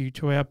thank you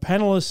to our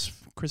panellists,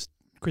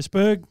 Chris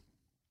Berg.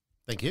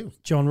 Thank you.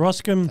 John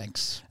Roscombe.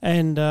 Thanks.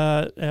 And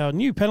our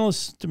new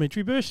panellist,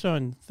 Dimitri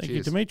Burstein. Thank Cheers.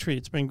 you, Dimitri.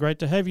 It's been great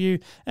to have you.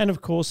 And,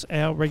 of course,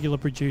 our regular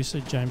producer,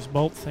 James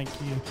Bolt. Thank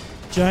you,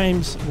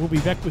 James. We'll be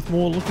back with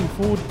more Looking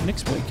Forward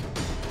next week.